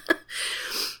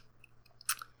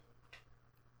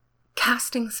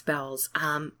 Casting spells,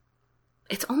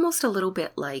 it's almost a little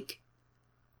bit like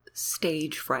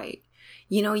stage fright.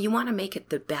 You know, you want to make it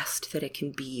the best that it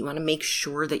can be. You want to make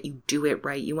sure that you do it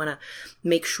right. You want to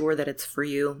make sure that it's for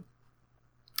you.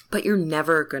 But you're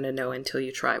never going to know until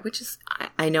you try, which is,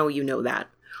 I know you know that.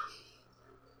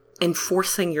 And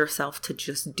forcing yourself to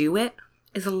just do it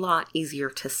is a lot easier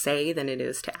to say than it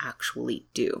is to actually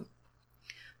do.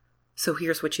 So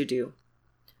here's what you do.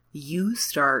 You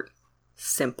start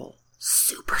simple.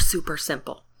 Super, super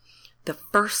simple. The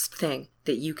first thing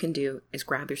that you can do is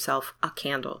grab yourself a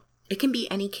candle. It can be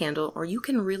any candle, or you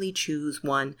can really choose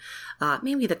one.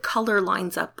 Maybe the color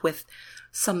lines up with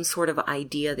some sort of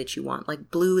idea that you want. Like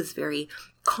blue is very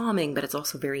calming, but it's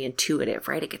also very intuitive,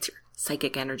 right? It gets your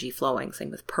psychic energy flowing.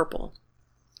 Same with purple.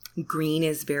 Green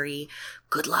is very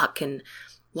good luck and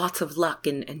lots of luck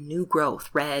and new growth.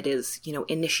 Red is,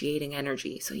 initiating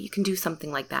energy. So you can do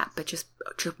something like that, but just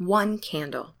one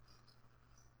candle.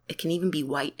 It can even be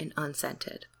white and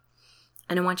unscented.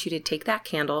 And I want you to take that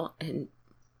candle and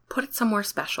put it somewhere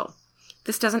special.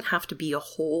 This doesn't have to be a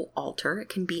whole altar. It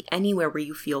can be anywhere where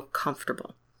you feel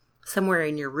comfortable. Somewhere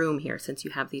in your room here, since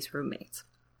you have these roommates.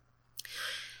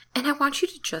 And I want you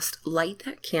to just light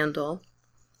that candle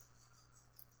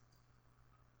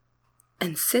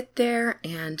and sit there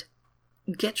and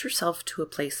get yourself to a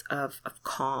place of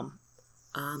calm.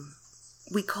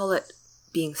 We call it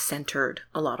being centered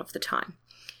a lot of the time.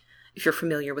 If you're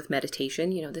familiar with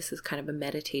meditation, this is kind of a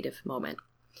meditative moment.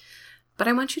 But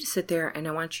I want you to sit there and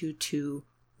I want you to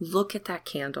look at that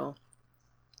candle,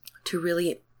 to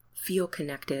really feel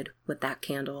connected with that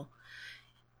candle,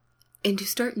 and to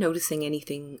start noticing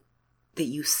anything that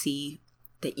you see,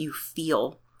 that you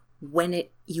feel when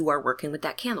you are working with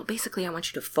that candle. Basically, I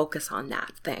want you to focus on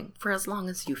that thing for as long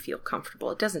as you feel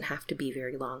comfortable. It doesn't have to be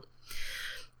very long.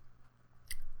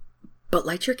 But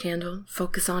light your candle,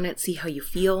 focus on it, see how you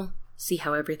feel, see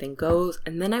how everything goes,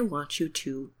 and then I want you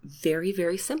to very,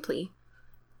 very simply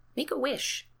make a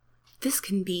wish. This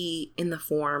can be in the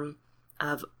form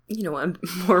of, a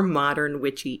more modern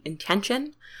witchy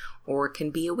intention, or it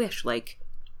can be a wish like,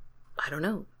 I don't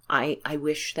know, I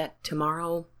wish that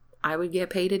tomorrow I would get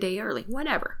paid a day early.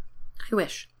 Whatever. I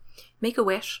wish. Make a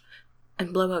wish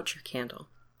and blow out your candle.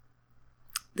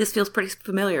 This feels pretty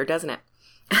familiar, doesn't it?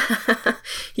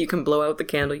 You can blow out the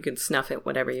candle, you can snuff it,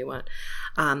 whatever you want.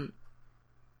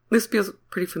 This feels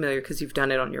pretty familiar because you've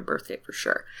done it on your birthday for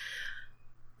sure.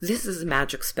 This is a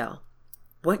magic spell.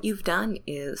 What you've done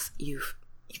is you've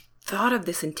thought of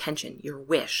this intention, your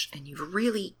wish, and you've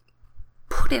really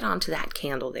put it onto that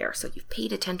candle there. So you've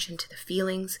paid attention to the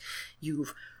feelings,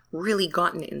 you've really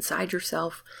gotten inside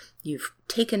yourself, you've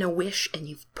taken a wish and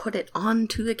you've put it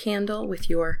onto the candle with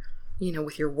your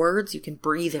words. You can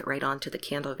breathe it right onto the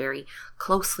candle very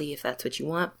closely if that's what you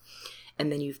want.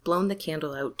 And then you've blown the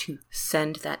candle out to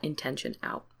send that intention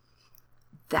out.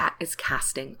 That is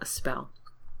casting a spell.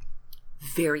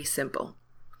 Very simple.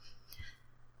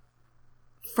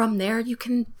 From there, you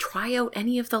can try out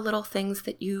any of the little things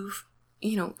that you've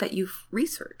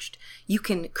researched. You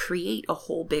can create a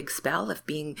whole big spell if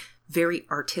being very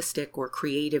artistic or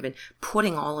creative and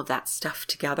putting all of that stuff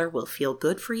together will feel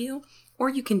good for you. Or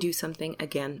you can do something,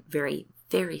 again, very,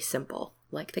 very simple,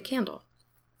 like the candle.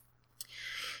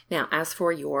 Now, as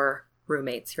for your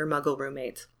roommates, your muggle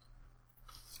roommates,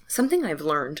 something I've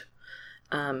learned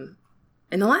in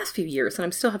the last few years, and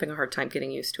I'm still having a hard time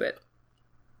getting used to it,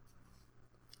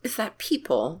 is that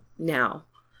people now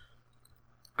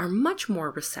are much more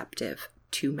receptive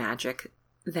to magic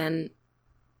than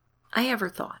I ever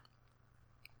thought.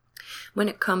 When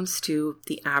it comes to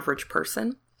the average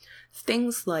person,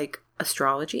 things like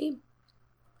astrology,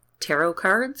 tarot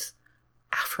cards,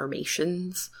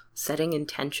 affirmations, setting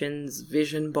intentions,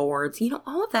 vision boards,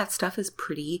 all of that stuff is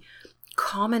pretty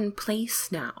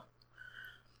commonplace now.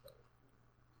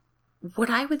 What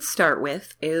I would start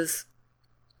with is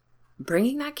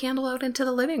bringing that candle out into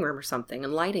the living room or something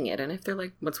and lighting it. And if they're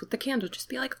like, what's with the candle? Just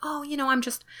be like, oh, I'm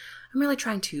really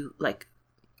trying to like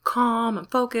calm and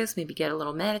focus, maybe get a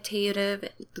little meditative.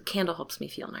 The candle helps me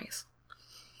feel nice.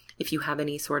 If you have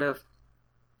any sort of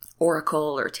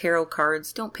oracle or tarot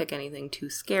cards, don't pick anything too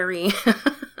scary.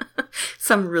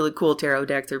 Some really cool tarot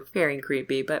decks are very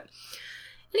creepy, but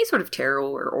any sort of tarot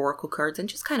or oracle cards, and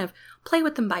just kind of play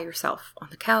with them by yourself on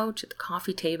the couch, at the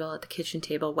coffee table, at the kitchen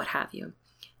table, what have you.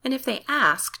 And if they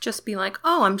ask, just be like,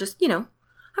 oh, I'm just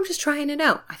trying it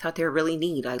out. I thought they were really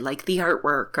neat. I like the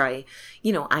artwork.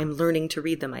 I'm learning to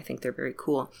read them. I think they're very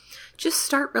cool. Just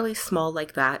start really small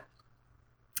like that.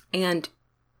 And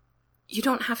you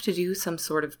don't have to do some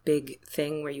sort of big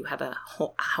thing where you have a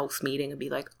whole house meeting and be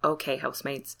like, okay,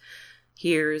 housemates,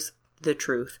 here's the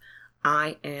truth.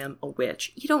 I am a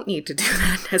witch. You don't need to do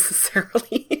that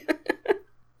necessarily.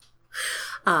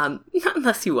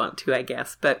 Unless you want to, I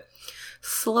guess. But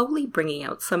slowly bringing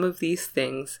out some of these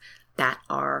things that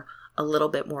are a little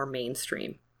bit more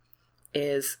mainstream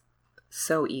is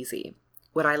so easy.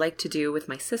 What I like to do with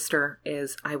my sister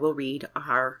is I will read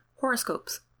our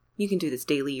horoscopes. You can do this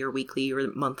daily or weekly or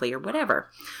monthly or whatever.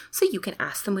 So you can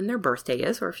ask them when their birthday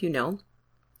is, or if you know,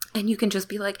 and you can just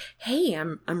be like, hey,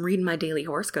 I'm reading my daily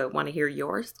horoscope. Want to hear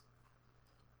yours?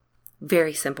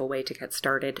 Very simple way to get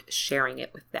started sharing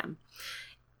it with them.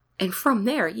 And from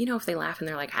there, if they laugh and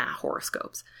they're like,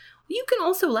 horoscopes. You can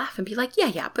also laugh and be like,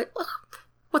 yeah, but look,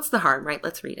 what's the harm, right?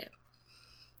 Let's read it.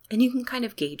 And you can kind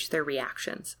of gauge their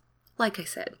reactions. Like I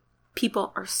said,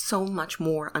 people are so much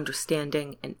more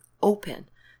understanding and open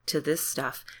to this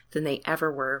stuff than they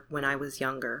ever were when I was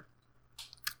younger.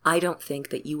 I don't think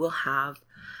that you will have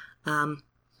a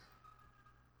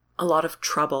lot of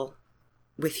trouble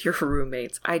with your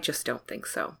roommates. I just don't think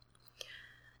so.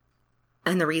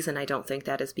 And the reason I don't think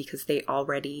that is because they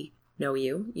already know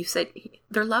you. You said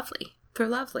they're lovely. They're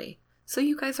lovely. So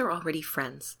you guys are already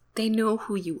friends. They know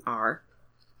who you are.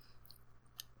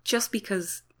 Just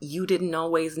because you didn't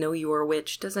always know you were a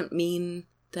witch doesn't mean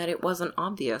that it wasn't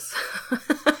obvious.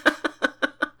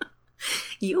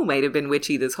 You might have been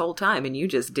witchy this whole time and you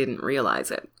just didn't realize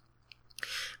it.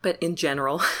 But in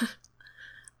general,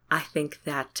 I think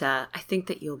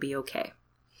that you'll be okay.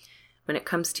 When it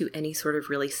comes to any sort of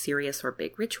really serious or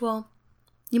big ritual,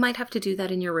 you might have to do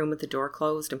that in your room with the door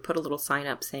closed and put a little sign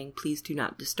up saying, please do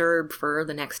not disturb for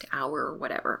the next hour or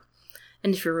whatever.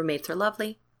 And if your roommates are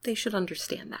lovely, they should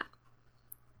understand that.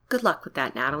 Good luck with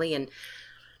that, Natalie. And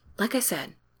like I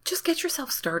said, just get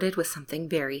yourself started with something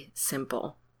very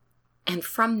simple. And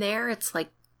from there, it's like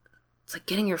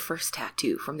getting your first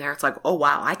tattoo. From there, it's like, oh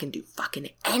wow, I can do fucking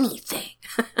anything.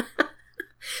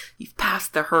 You've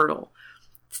passed the hurdle.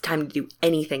 It's time to do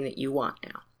anything that you want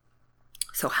now.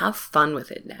 So have fun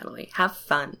with it, Natalie. Have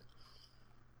fun.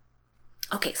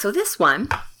 Okay, so this one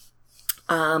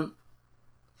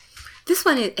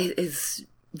is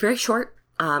very short,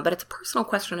 but it's a personal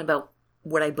question about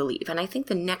what I believe. And I think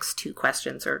the next two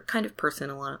questions are kind of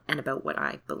personal and about what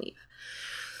I believe.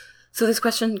 So this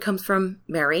question comes from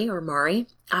Mary or Mari.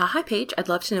 Hi, Paige. I'd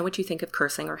love to know what you think of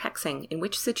cursing or hexing. In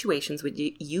which situations would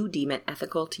you deem it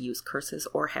ethical to use curses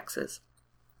or hexes?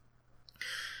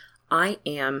 I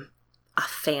am a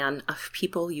fan of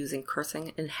people using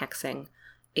cursing and hexing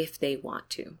if they want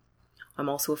to. I'm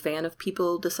also a fan of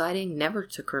people deciding never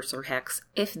to curse or hex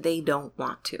if they don't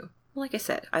want to. Like I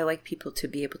said, I like people to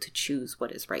be able to choose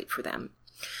what is right for them.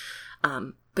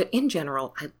 But in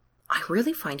general, I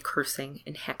really find cursing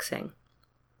and hexing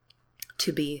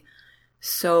to be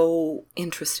so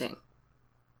interesting.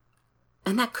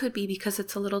 And that could be because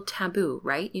it's a little taboo,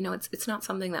 right? It's not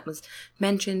something that was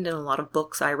mentioned in a lot of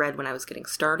books I read when I was getting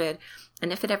started.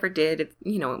 And if it ever did, it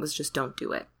was just don't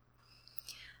do it.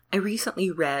 I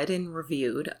recently read and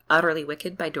reviewed Utterly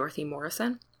Wicked by Dorothy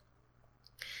Morrison.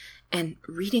 And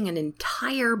reading an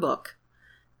entire book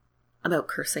about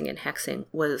cursing and hexing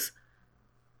was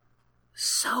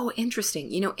so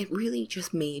interesting. It really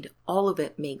just made all of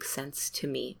it make sense to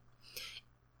me.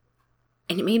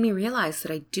 And it made me realize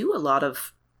that I do a lot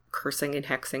of cursing and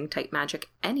hexing type magic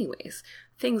anyways.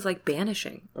 Things like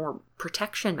banishing or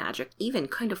protection magic even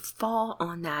kind of fall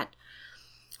in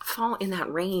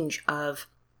that range of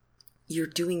you're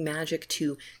doing magic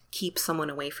to keep someone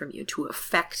away from you, to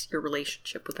affect your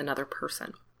relationship with another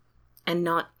person, and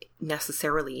not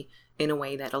necessarily in a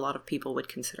way that a lot of people would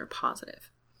consider positive.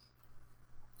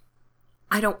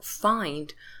 I don't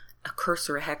find a curse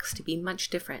or a hex to be much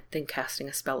different than casting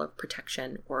a spell of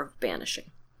protection or of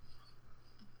banishing.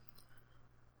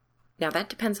 Now that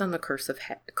depends on the curse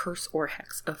or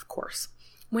hex, of course.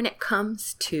 When it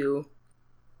comes to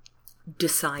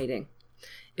deciding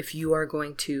if you are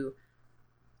going to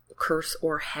curse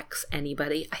or hex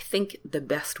anybody, I think the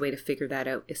best way to figure that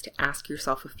out is to ask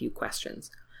yourself a few questions.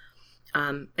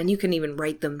 And you can even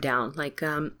write them down, like,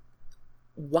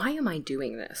 why am I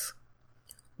doing this?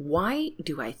 Why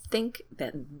do I think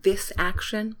that this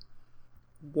action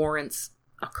warrants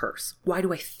a curse? Why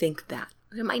do I think that?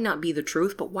 It might not be the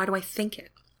truth, but why do I think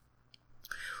it?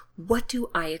 What do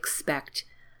I expect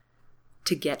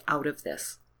to get out of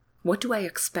this? What do I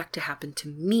expect to happen to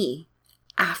me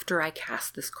after I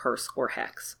cast this curse or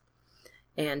hex?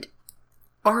 And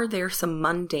are there some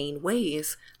mundane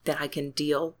ways that I can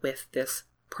deal with this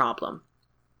problem?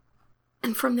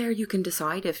 And from there you can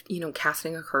decide if,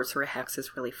 casting a curse or a hex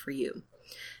is really for you.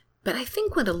 But I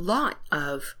think with a lot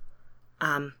of,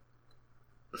 not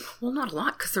a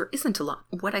lot, because there isn't a lot.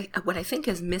 What I think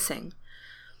is missing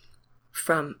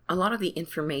from a lot of the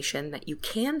information that you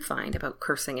can find about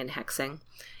cursing and hexing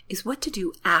is what to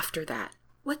do after that.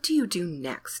 What do you do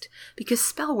next? Because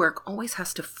spell work always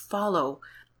has to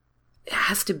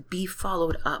be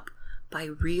followed up by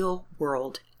real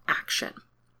world action.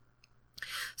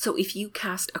 So if you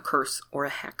cast a curse or a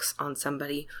hex on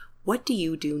somebody, what do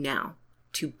you do now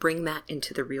to bring that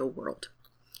into the real world?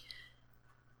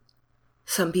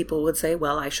 Some people would say,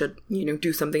 well, I should,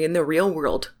 do something in the real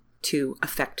world to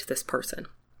affect this person.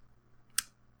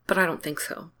 But I don't think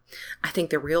so. I think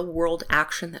the real world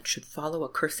action that should follow a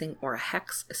cursing or a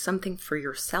hex is something for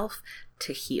yourself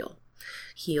to heal.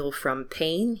 Heal from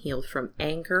pain, heal from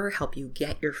anger, help you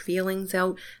get your feelings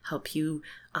out, help you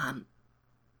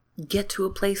get to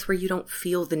a place where you don't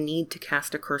feel the need to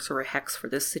cast a curse or a hex for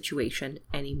this situation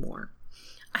anymore.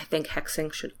 I think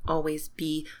hexing should always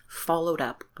be followed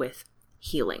up with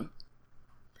healing.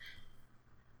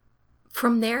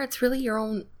 From there, it's really your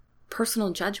own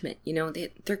personal judgment.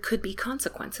 There could be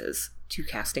consequences to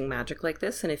casting magic like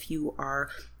this, and if you are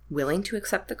willing to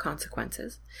accept the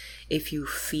consequences, if you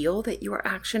feel that your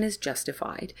action is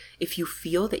justified, if you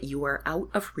feel that you are out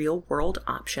of real world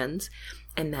options,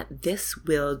 and that this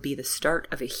will be the start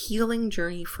of a healing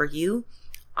journey for you,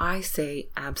 I say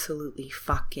absolutely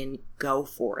fucking go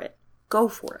for it. Go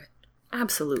for it.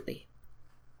 Absolutely.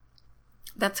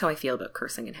 That's how I feel about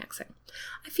cursing and hexing.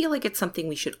 I feel like it's something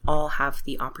we should all have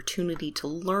the opportunity to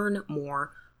learn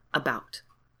more about.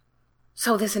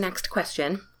 So this next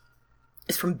question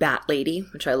is from Bat Lady,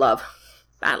 which I love.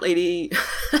 Bat Lady.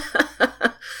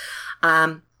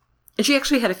 And she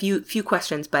actually had a few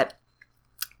questions, but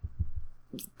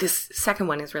this second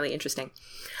one is really interesting.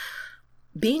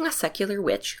 Being a secular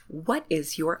witch, what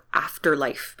is your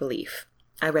afterlife belief?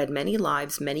 I read Many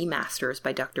Lives, Many Masters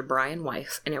by Dr. Brian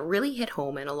Weiss, and it really hit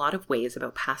home in a lot of ways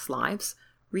about past lives,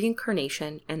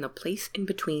 reincarnation, and the place in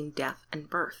between death and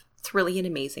birth. It's really an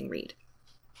amazing read.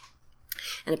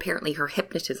 And apparently her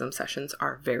hypnotism sessions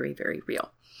are very, very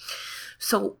real.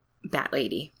 So, Bat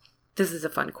Lady, this is a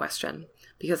fun question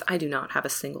because I do not have a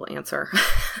single answer.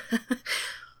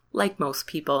 Like most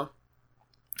people,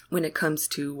 when it comes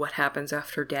to what happens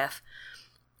after death,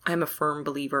 I'm a firm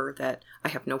believer that I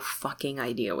have no fucking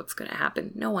idea what's going to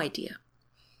happen. No idea.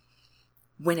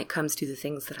 When it comes to the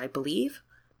things that I believe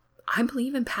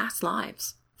in past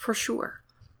lives, for sure.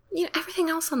 Everything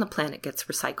else on the planet gets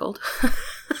recycled.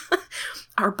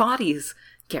 Our bodies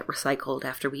get recycled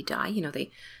after we die.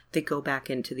 They go back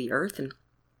into the earth and,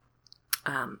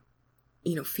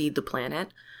 feed the planet.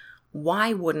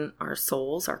 Why wouldn't our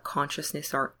souls, our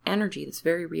consciousness, our energy, this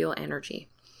very real energy,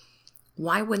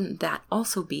 why wouldn't that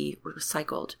also be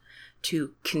recycled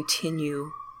to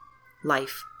continue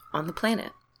life on the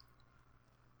planet?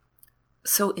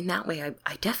 So in that way,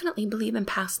 I definitely believe in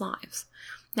past lives.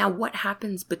 Now, what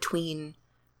happens between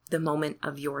the moment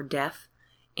of your death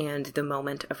and the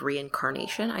moment of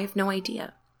reincarnation? I have no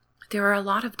idea. There are a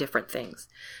lot of different things.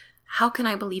 How can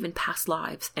I believe in past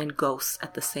lives and ghosts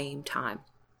at the same time?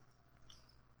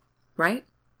 Right?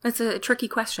 That's a tricky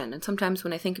question, and sometimes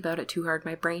when I think about it too hard,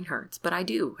 my brain hurts. But I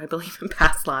do. I believe in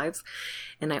past lives,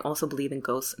 and I also believe in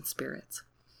ghosts and spirits.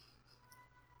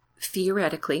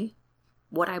 Theoretically,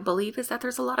 what I believe is that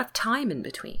there's a lot of time in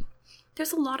between.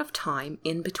 There's a lot of time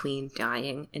in between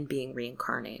dying and being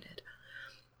reincarnated.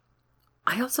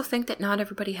 I also think that not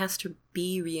everybody has to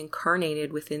be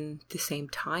reincarnated within the same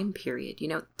time period.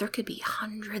 There could be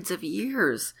hundreds of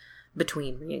years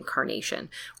between reincarnation,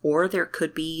 or there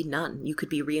could be none. You could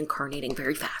be reincarnating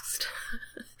very fast.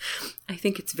 I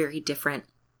think it's very different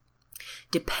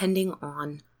depending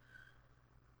on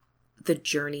the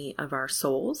journey of our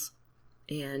souls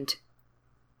and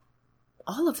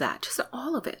all of that, just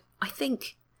all of it. I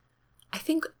think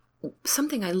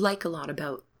something I like a lot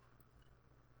about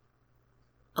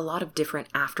a lot of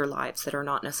different afterlives that are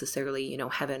not necessarily,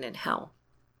 heaven and hell,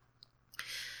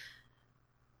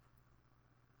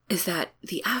 is that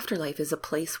the afterlife is a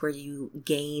place where you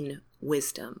gain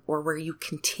wisdom or where you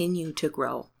continue to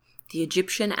grow. The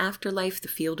Egyptian afterlife, the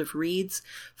field of reeds,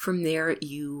 from there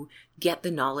you get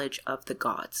the knowledge of the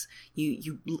gods.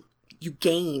 You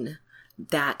gain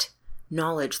that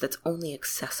knowledge that's only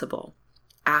accessible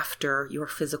after your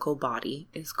physical body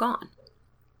is gone.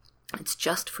 It's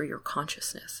just for your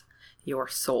consciousness, your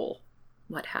soul,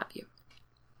 what have you.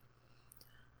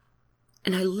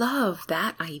 And I love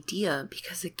that idea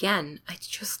because, again, I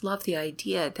just love the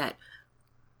idea that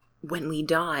when we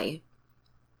die,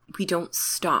 we don't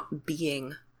stop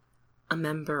being a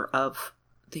member of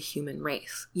the human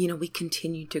race. We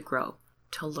continue to grow,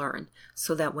 to learn,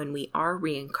 so that when we are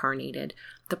reincarnated,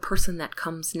 the person that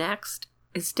comes next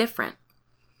is different,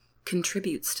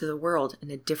 contributes to the world in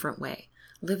a different way,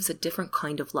 lives a different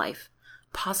kind of life,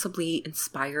 possibly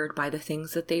inspired by the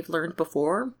things that they've learned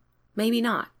before, maybe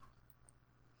not.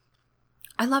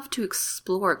 I love to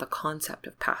explore the concept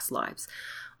of past lives.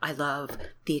 I love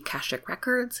the Akashic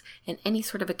records, and any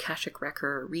sort of Akashic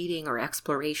record reading or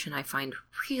exploration I find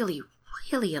really,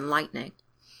 really enlightening.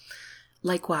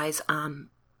 Likewise, in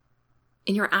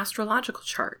your astrological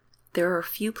chart, there are a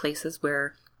few places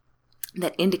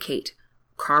that indicate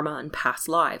karma and past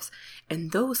lives,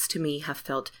 and those to me have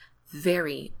felt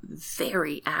very,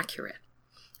 very accurate.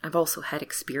 I've also had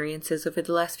experiences over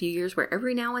the last few years where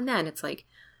every now and then it's like,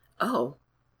 oh,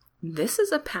 this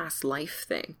is a past life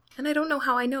thing. And I don't know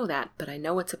how I know that, but I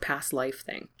know it's a past life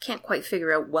thing. Can't quite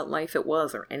figure out what life it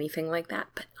was or anything like that,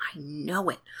 but I know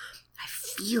it. I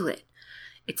feel it.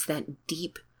 It's that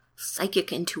deep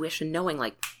psychic intuition knowing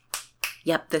like,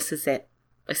 yep, this is it.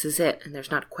 This is it. And there's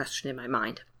not a question in my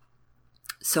mind.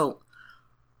 So,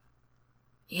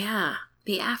 yeah,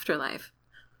 the afterlife.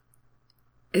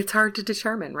 It's hard to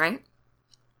determine, right?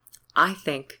 I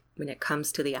think when it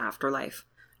comes to the afterlife,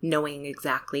 knowing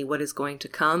exactly what is going to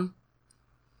come,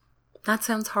 that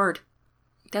sounds hard.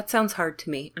 That sounds hard to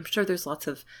me. I'm sure there's lots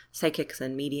of psychics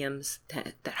and mediums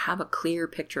that have a clear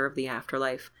picture of the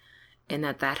afterlife, and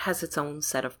that has its own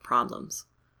set of problems.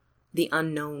 The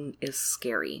unknown is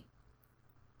scary.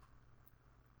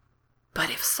 But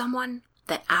if someone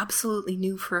that absolutely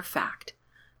knew for a fact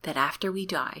that after we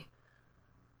die,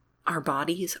 our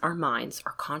bodies, our minds,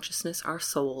 our consciousness, our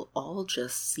soul all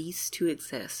just cease to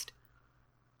exist,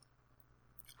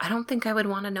 I don't think I would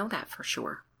want to know that for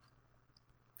sure.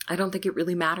 I don't think it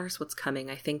really matters what's coming.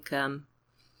 I think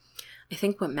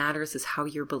what matters is how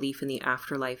your belief in the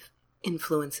afterlife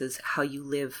influences how you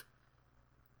live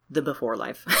the before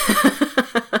life.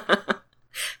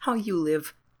 How you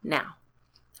live now.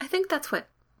 I think that's what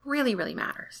really, really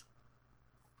matters.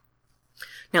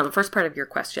 Now, the first part of your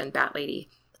question, Bat Lady,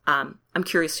 I'm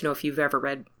curious to know if you've ever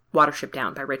read Watership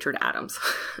Down by Richard Adams.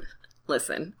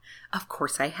 Listen, of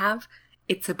course I have.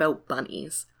 It's about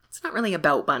bunnies. It's not really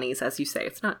about bunnies, as you say.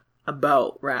 It's not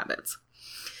about rabbits.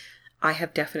 I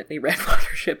have definitely read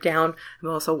Watership Down. I've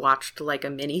also watched like a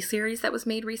mini-series that was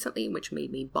made recently, which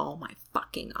made me bawl my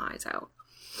fucking eyes out.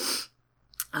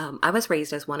 I was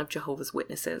raised as one of Jehovah's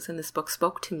Witnesses, and this book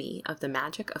spoke to me of the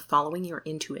magic of following your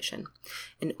intuition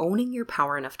and owning your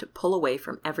power enough to pull away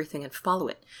from everything and follow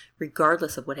it,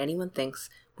 regardless of what anyone thinks,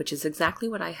 which is exactly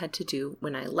what I had to do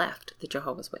when I left the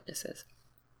Jehovah's Witnesses.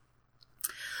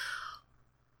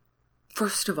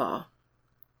 First of all,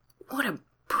 what a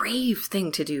brave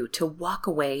thing to do, to walk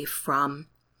away from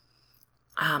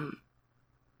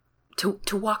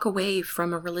to walk away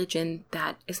from a religion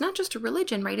that is not just a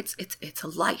religion, right? It's a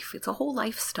life. It's a whole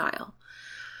lifestyle.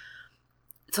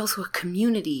 It's also a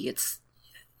community. It's,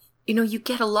 you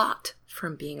get a lot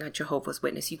from being a Jehovah's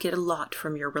Witness. You get a lot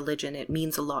from your religion. It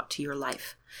means a lot to your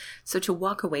life. So to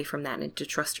walk away from that and to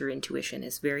trust your intuition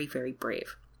is very, very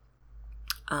brave.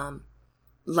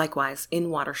 Likewise, in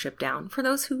Watership Down, for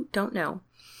those who don't know,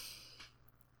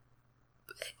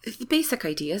 the basic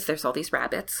idea is there's all these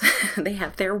rabbits. They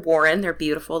have their warren, their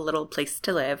beautiful little place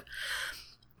to live.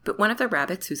 But one of the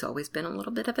rabbits, who's always been a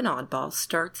little bit of an oddball,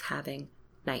 starts having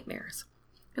nightmares.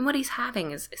 And what he's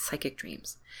having is psychic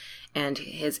dreams. And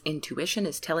his intuition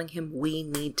is telling him, we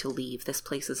need to leave. This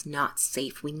place is not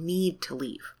safe. We need to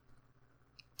leave.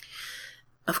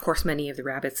 Of course, many of the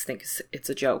rabbits think it's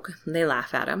a joke. They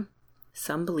laugh at him.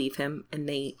 Some believe him, and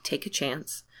they take a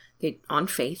chance. On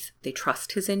faith, they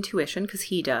trust his intuition, because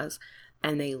he does,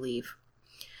 and they leave.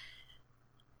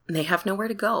 And they have nowhere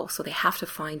to go, so they have to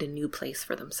find a new place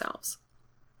for themselves.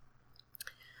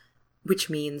 Which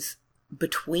means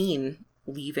between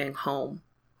leaving home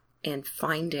and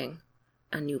finding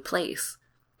a new place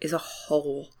is a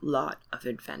whole lot of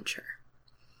adventure.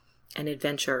 And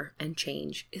adventure and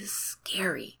change is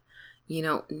scary.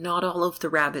 Not all of the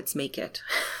rabbits make it.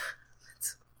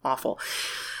 It's awful.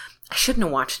 I shouldn't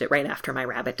have watched it right after my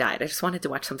rabbit died. I just wanted to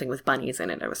watch something with bunnies in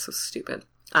it. I was so stupid.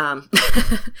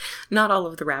 Not all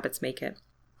of the rabbits make it.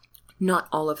 Not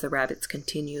all of the rabbits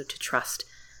continue to trust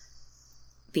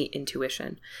the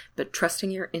intuition. But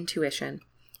trusting your intuition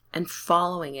and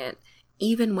following it,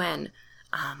 even when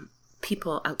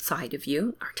people outside of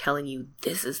you are telling you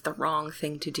this is the wrong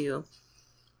thing to do,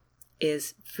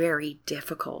 is very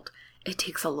difficult. It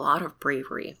takes a lot of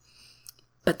bravery.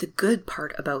 But the good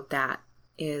part about that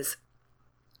is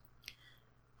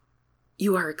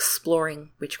you are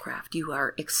exploring witchcraft. You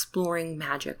are exploring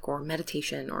magic or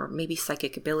meditation or maybe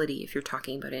psychic ability if you're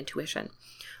talking about intuition.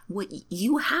 What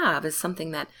you have is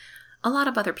something that a lot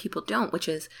of other people don't, which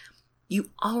is you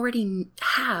already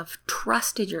have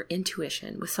trusted your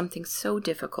intuition with something so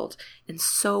difficult and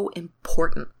so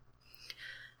important.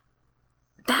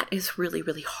 That is really,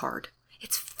 really hard.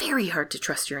 It's very hard to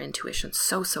trust your intuition.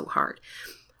 So hard.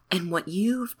 And what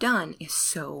you've done is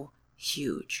so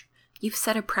huge. You've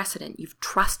set a precedent. You've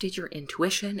trusted your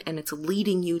intuition and it's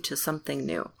leading you to something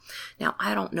new. Now,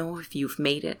 I don't know if you've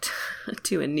made it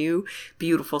to a new,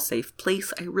 beautiful, safe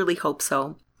place. I really hope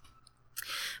so.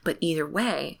 But either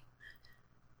way,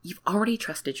 you've already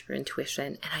trusted your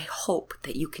intuition, and I hope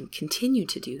that you can continue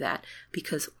to do that,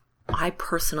 because I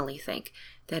personally think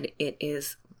that it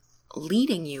is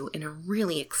leading you in a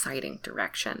really exciting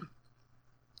direction.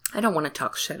 I don't want to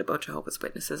talk shit about Jehovah's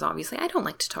Witnesses, obviously. I don't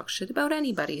like to talk shit about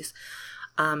anybody's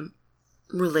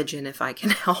religion if I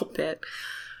can help it.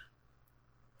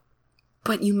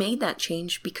 But you made that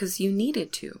change because you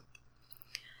needed to.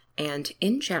 And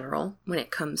in general, when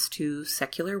it comes to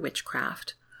secular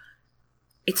witchcraft,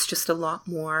 it's just a lot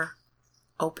more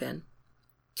open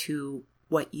to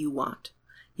what you want.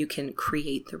 You can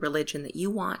create the religion that you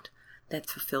want, that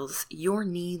fulfills your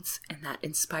needs and that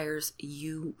inspires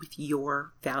you with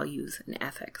your values and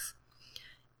ethics.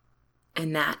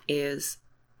 And that is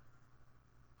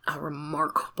a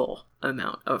remarkable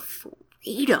amount of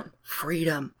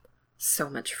freedom, so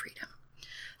much freedom.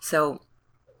 So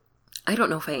I don't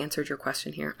know if I answered your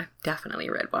question here. I've definitely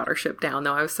read Watership Down,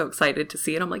 though. I was so excited to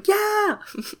see it. I'm like, yeah,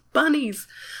 bunnies.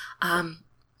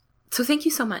 So thank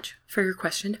you so much for your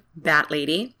question, Bat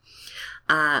Lady.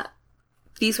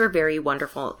 These were very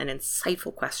wonderful and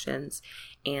insightful questions,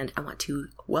 and I want to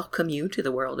welcome you to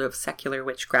the world of secular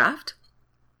witchcraft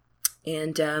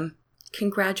and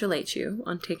congratulate you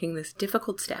on taking this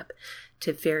difficult step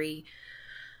to take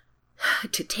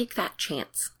that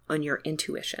chance on your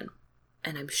intuition.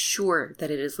 And I'm sure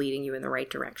that it is leading you in the right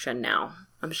direction now.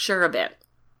 I'm sure of it.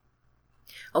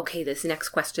 Okay, this next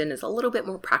question is a little bit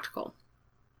more practical.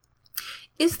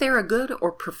 Is there a good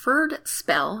or preferred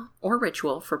spell or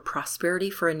ritual for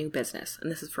prosperity for a new business?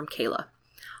 And this is from Kayla.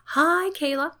 Hi,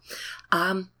 Kayla.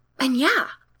 And yeah,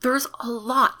 there's a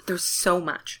lot. There's so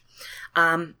much.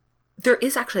 There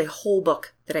is actually a whole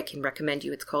book that I can recommend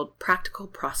you. It's called Practical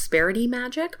Prosperity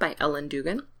Magic by Ellen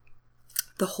Dugan.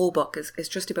 The whole book is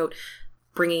just about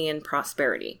bringing in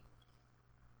prosperity.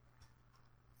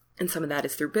 And some of that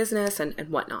is through business and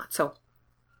whatnot. So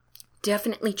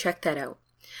definitely check that out.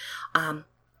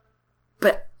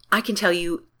 But I can tell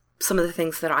you some of the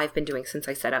things that I've been doing since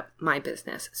I set up my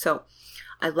business. So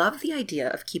I love the idea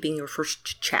of keeping your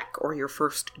first check or your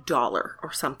first dollar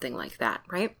or something like that,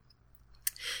 right?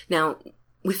 Now,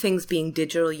 with things being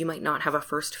digital, you might not have a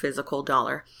first physical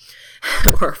dollar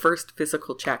or a first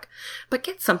physical check, but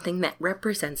get something that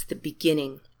represents the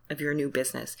beginning of your new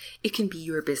business. It can be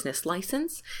your business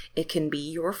license. It can be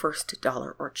your first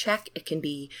dollar or check. It can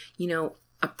be,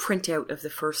 a printout of the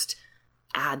first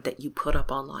ad that you put up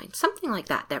online. Something like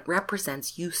that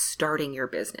represents you starting your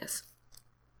business.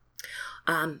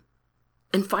 And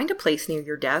find a place near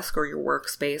your desk or your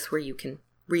workspace where you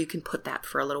can put that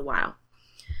for a little while.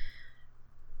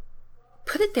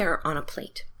 Put it there on a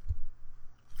plate.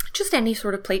 Just any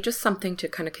sort of plate, just something to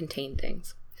kind of contain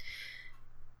things.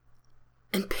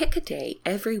 And pick a day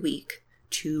every week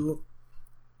to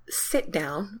sit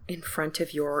down in front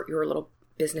of your little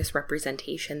business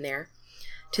representation there,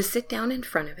 to sit down in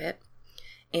front of it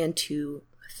and to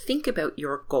think about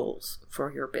your goals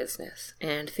for your business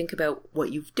and think about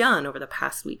what you've done over the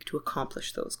past week to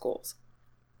accomplish those goals.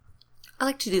 I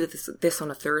like to do this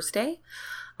on a Thursday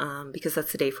because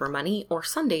that's the day for money, or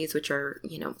Sundays, which are,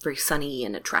 very sunny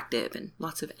and attractive and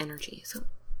lots of energy. So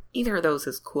Either of those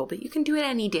is cool, but you can do it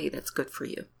any day that's good for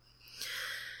you.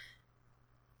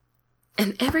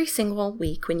 And every single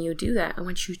week when you do that, I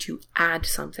want you to add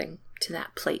something to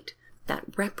that plate that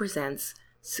represents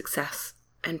success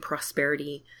and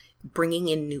prosperity, bringing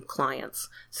in new clients.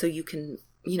 So you can,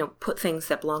 put things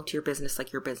that belong to your business,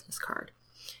 like your business card.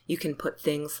 You can put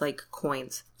things like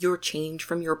coins. Your change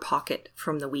from your pocket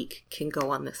from the week can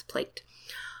go on this plate.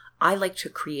 I like to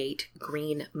create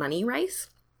green money rice.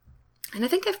 And I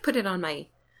think I've put it on my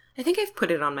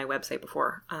website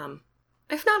before.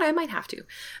 If not, I might have to.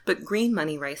 But green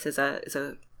money rice is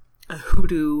a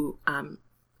hoodoo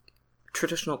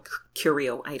traditional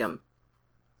curio item.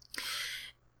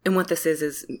 And what this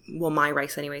is my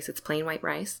rice anyways, it's plain white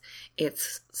rice.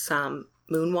 It's some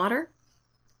moon water,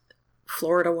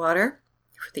 Florida water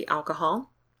for the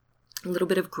alcohol, a little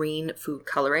bit of green food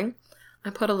coloring. I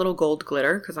put a little gold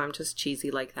glitter because I'm just cheesy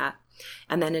like that.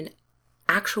 And then an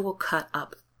actual cut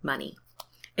up money.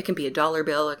 It can be a dollar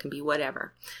bill, it can be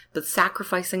whatever. But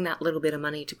sacrificing that little bit of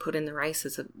money to put in the rice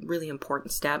is a really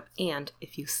important step. And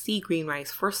if you see green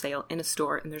rice for sale in a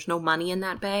store and there's no money in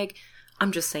that bag,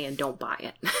 I'm just saying don't buy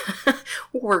it.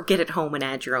 Or get it home and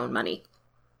add your own money.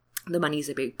 The money's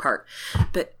a big part.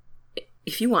 But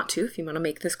if you want to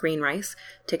make this green rice,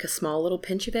 take a small little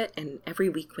pinch of it, and every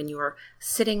week when you are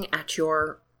sitting at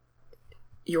your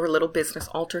little business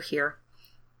altar here,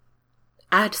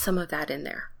 add some of that in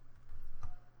there.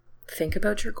 Think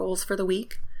about your goals for the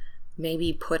week.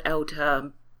 Maybe put out,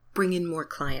 bring in more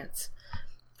clients.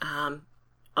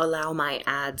 Allow my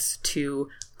ads to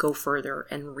go further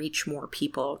and reach more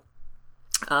people.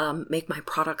 Make my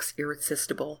products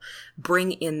irresistible.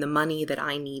 Bring in the money that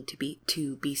I need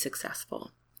to be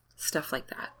successful. Stuff like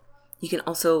that. You can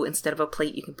also, instead of a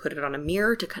plate, you can put it on a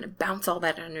mirror to kind of bounce all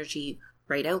that energy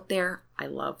right out there. I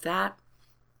love that.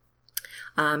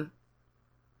 And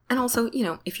also,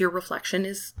 if your reflection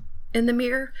is in the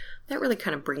mirror, that really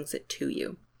kind of brings it to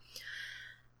you.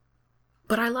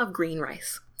 But I love green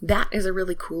rice. That is a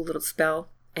really cool little spell.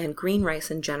 And green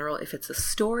rice in general, if it's a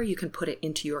store, you can put it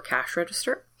into your cash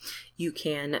register. You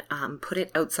can put it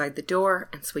outside the door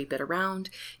and sweep it around.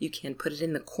 You can put it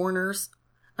in the corners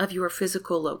of your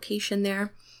physical location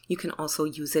there. You can also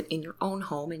use it in your own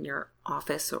home, in your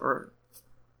office or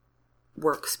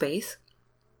workspace,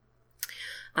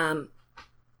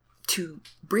 to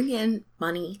bring in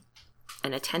money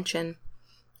and attention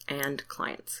and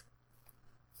clients.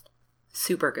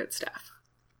 Super good stuff.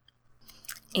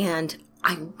 And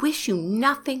I wish you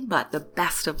nothing but the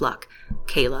best of luck,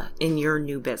 Kayla, in your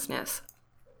new business.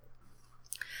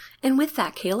 And with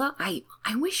that, Kayla, I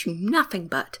wish you nothing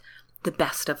but the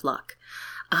best of luck.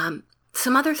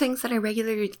 Some other things that I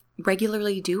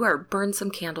regularly do are burn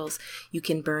some candles. You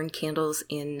can burn candles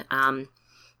in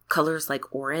colors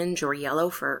like orange or yellow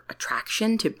for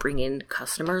attraction to bring in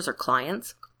customers or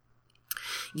clients.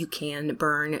 You can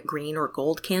burn green or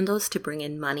gold candles to bring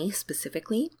in money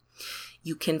specifically.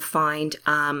 You can find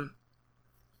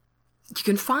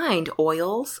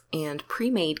oils and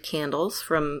pre-made candles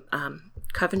from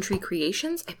Coventry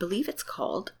Creations. I believe it's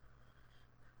called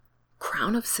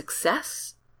Crown of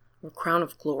Success or Crown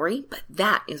of Glory, but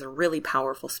that is a really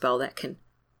powerful spell that can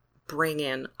bring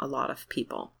in a lot of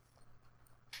people.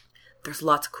 There's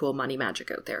lots of cool money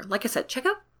magic out there. Like I said, check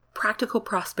out Practical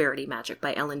Prosperity Magic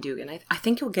by Ellen Dugan. I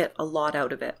think you'll get a lot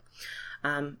out of it.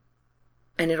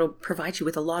 And it'll provide you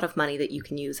with a lot of money that you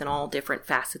can use in all different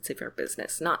facets of your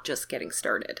business, not just getting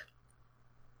started.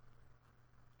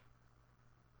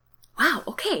 Wow,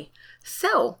 okay.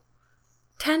 So,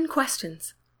 10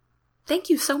 questions. Thank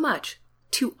you so much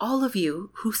to all of you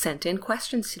who sent in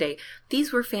questions today.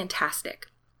 These were fantastic.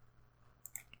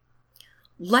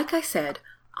 Like I said,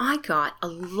 I got a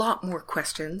lot more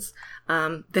questions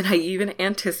than I even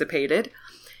anticipated.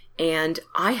 And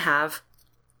I have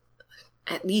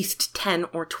at least 10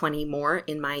 or 20 more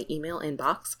in my email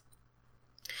inbox.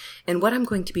 And what I'm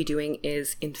going to be doing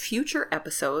is in future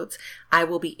episodes, I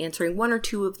will be answering one or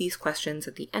two of these questions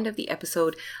at the end of the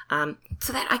episode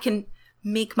so that I can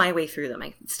make my way through them. I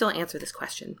can still answer this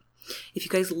question. If you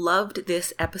guys loved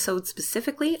this episode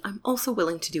specifically, I'm also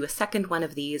willing to do a second one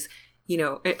of these,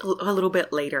 a little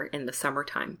bit later in the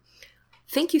summertime.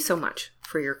 Thank you so much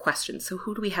for your questions. So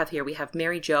who do we have here? We have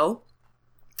Mary Jo,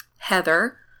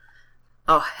 Heather.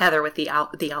 Oh, Heather with the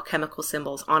alchemical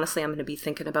symbols. Honestly, I'm going to be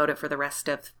thinking about it for the rest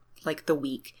of the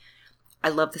week. I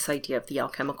love this idea of the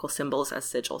alchemical symbols as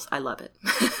sigils. I love it.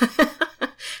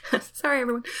 Sorry,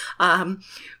 everyone.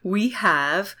 We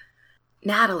have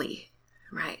Natalie,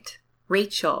 right?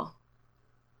 Rachel,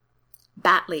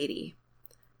 Bat Lady,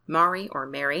 Mari or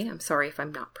Mary. I'm sorry if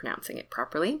I'm not pronouncing it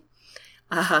properly.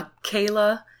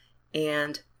 Kayla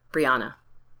and Brianna.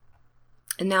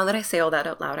 And now that I say all that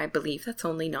out loud, I believe that's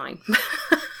only 9.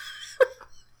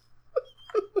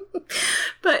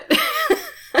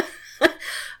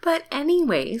 But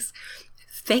anyways,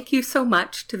 thank you so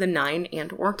much to the 9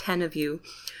 and or 10 of you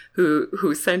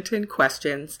who sent in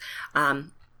questions.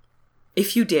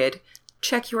 If you did,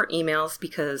 check your emails,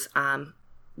 because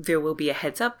there will be a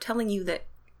heads up telling you that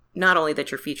not only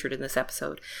that you're featured in this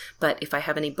episode, but if I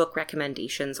have any book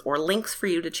recommendations or links for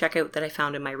you to check out that I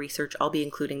found in my research, I'll be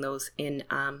including those in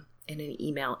an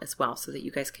email as well, so that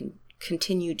you guys can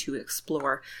continue to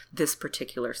explore this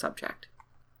particular subject.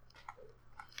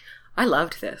 I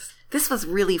loved this. This was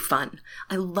really fun.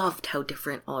 I loved how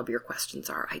different all of your questions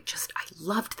are. I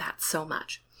loved that so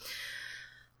much.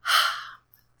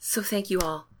 So thank you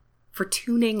all for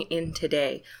tuning in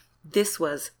today. This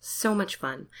was so much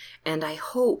fun, and I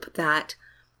hope that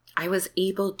I was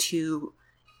able to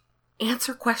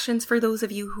answer questions for those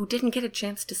of you who didn't get a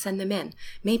chance to send them in.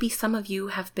 Maybe some of you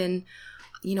have been,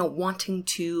 wanting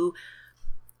to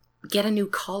get a new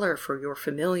collar for your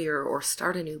familiar, or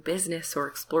start a new business, or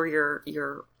explore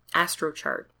your astro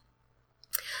chart.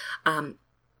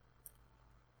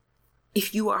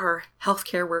 If you are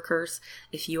healthcare workers,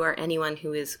 if you are anyone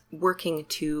who is working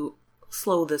to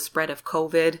slow the spread of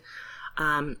COVID,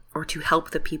 or to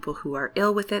help the people who are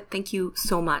ill with it, thank you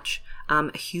so much.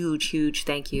 A huge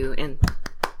thank you, and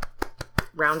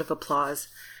round of applause.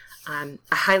 I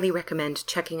highly recommend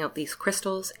checking out these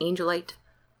crystals: angelite,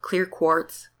 clear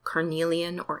quartz,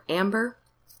 carnelian or amber,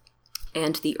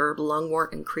 and the herb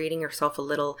lungwort, and creating yourself a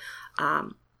little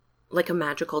like a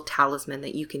magical talisman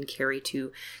that you can carry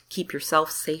to keep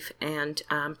yourself safe and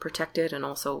protected, and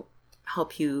also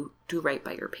help you do right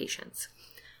by your patients.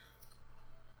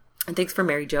 And thanks to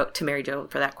Mary Jo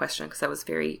for that question, because that was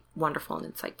very wonderful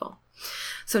and insightful.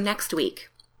 So next week,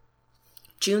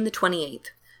 June the 28th,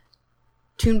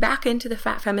 tune back into the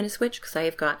Fat Feminist Witch, because I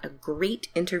have got a great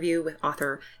interview with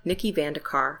author Nikki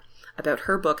Vandekar about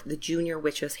her book, The Junior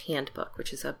Witch's Handbook,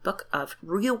 which is a book of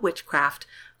real witchcraft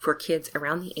for kids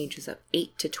around the ages of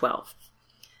 8 to 12.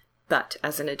 But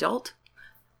as an adult,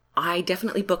 I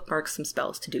definitely bookmarked some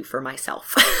spells to do for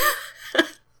myself.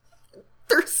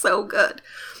 They're so good.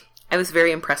 I was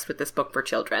very impressed with this book for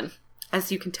children. As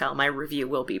you can tell, my review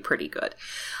will be pretty good.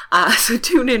 So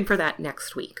tune in for that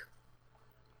next week.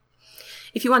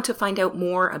 If you want to find out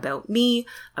more about me,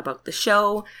 about the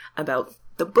show, about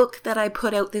the book that I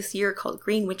put out this year called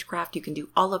Green Witchcraft, you can do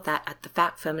all of that at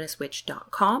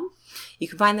thefatfeministwitch.com. You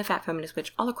can find the Fat Feminist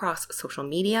Witch all across social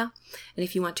media. And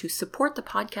if you want to support the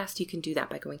podcast, you can do that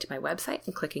by going to my website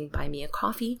and clicking Buy Me a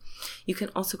Coffee. You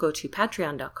can also go to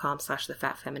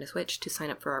patreon.com/thefatfeministwitch to sign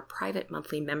up for our private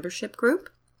monthly membership group.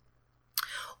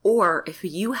 Or if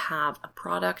you have a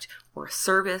product or a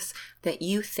service that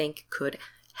you think could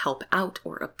help out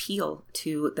or appeal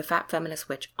to the Fat Feminist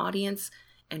Witch audience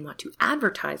and want to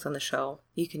advertise on the show,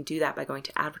 you can do that by going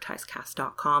to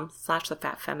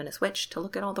advertisecast.com/thefatfeministwitch to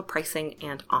look at all the pricing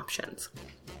and options.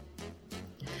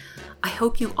 I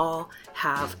hope you all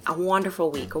have a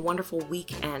wonderful week, a wonderful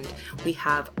weekend. We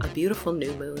have a beautiful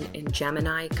new moon in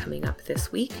Gemini coming up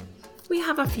this week. We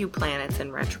have a few planets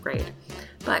in retrograde,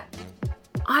 but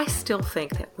I still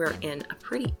think that we're in a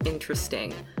pretty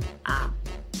interesting, I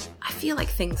feel like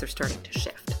things are starting to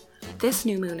shift. This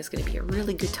new moon is going to be a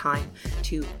really good time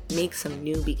to make some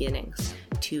new beginnings,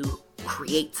 to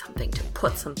create something, to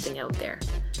put something out there.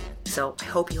 So I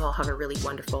hope you all have a really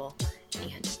wonderful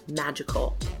and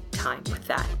magical time with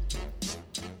that.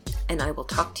 And I will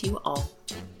talk to you all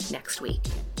next week.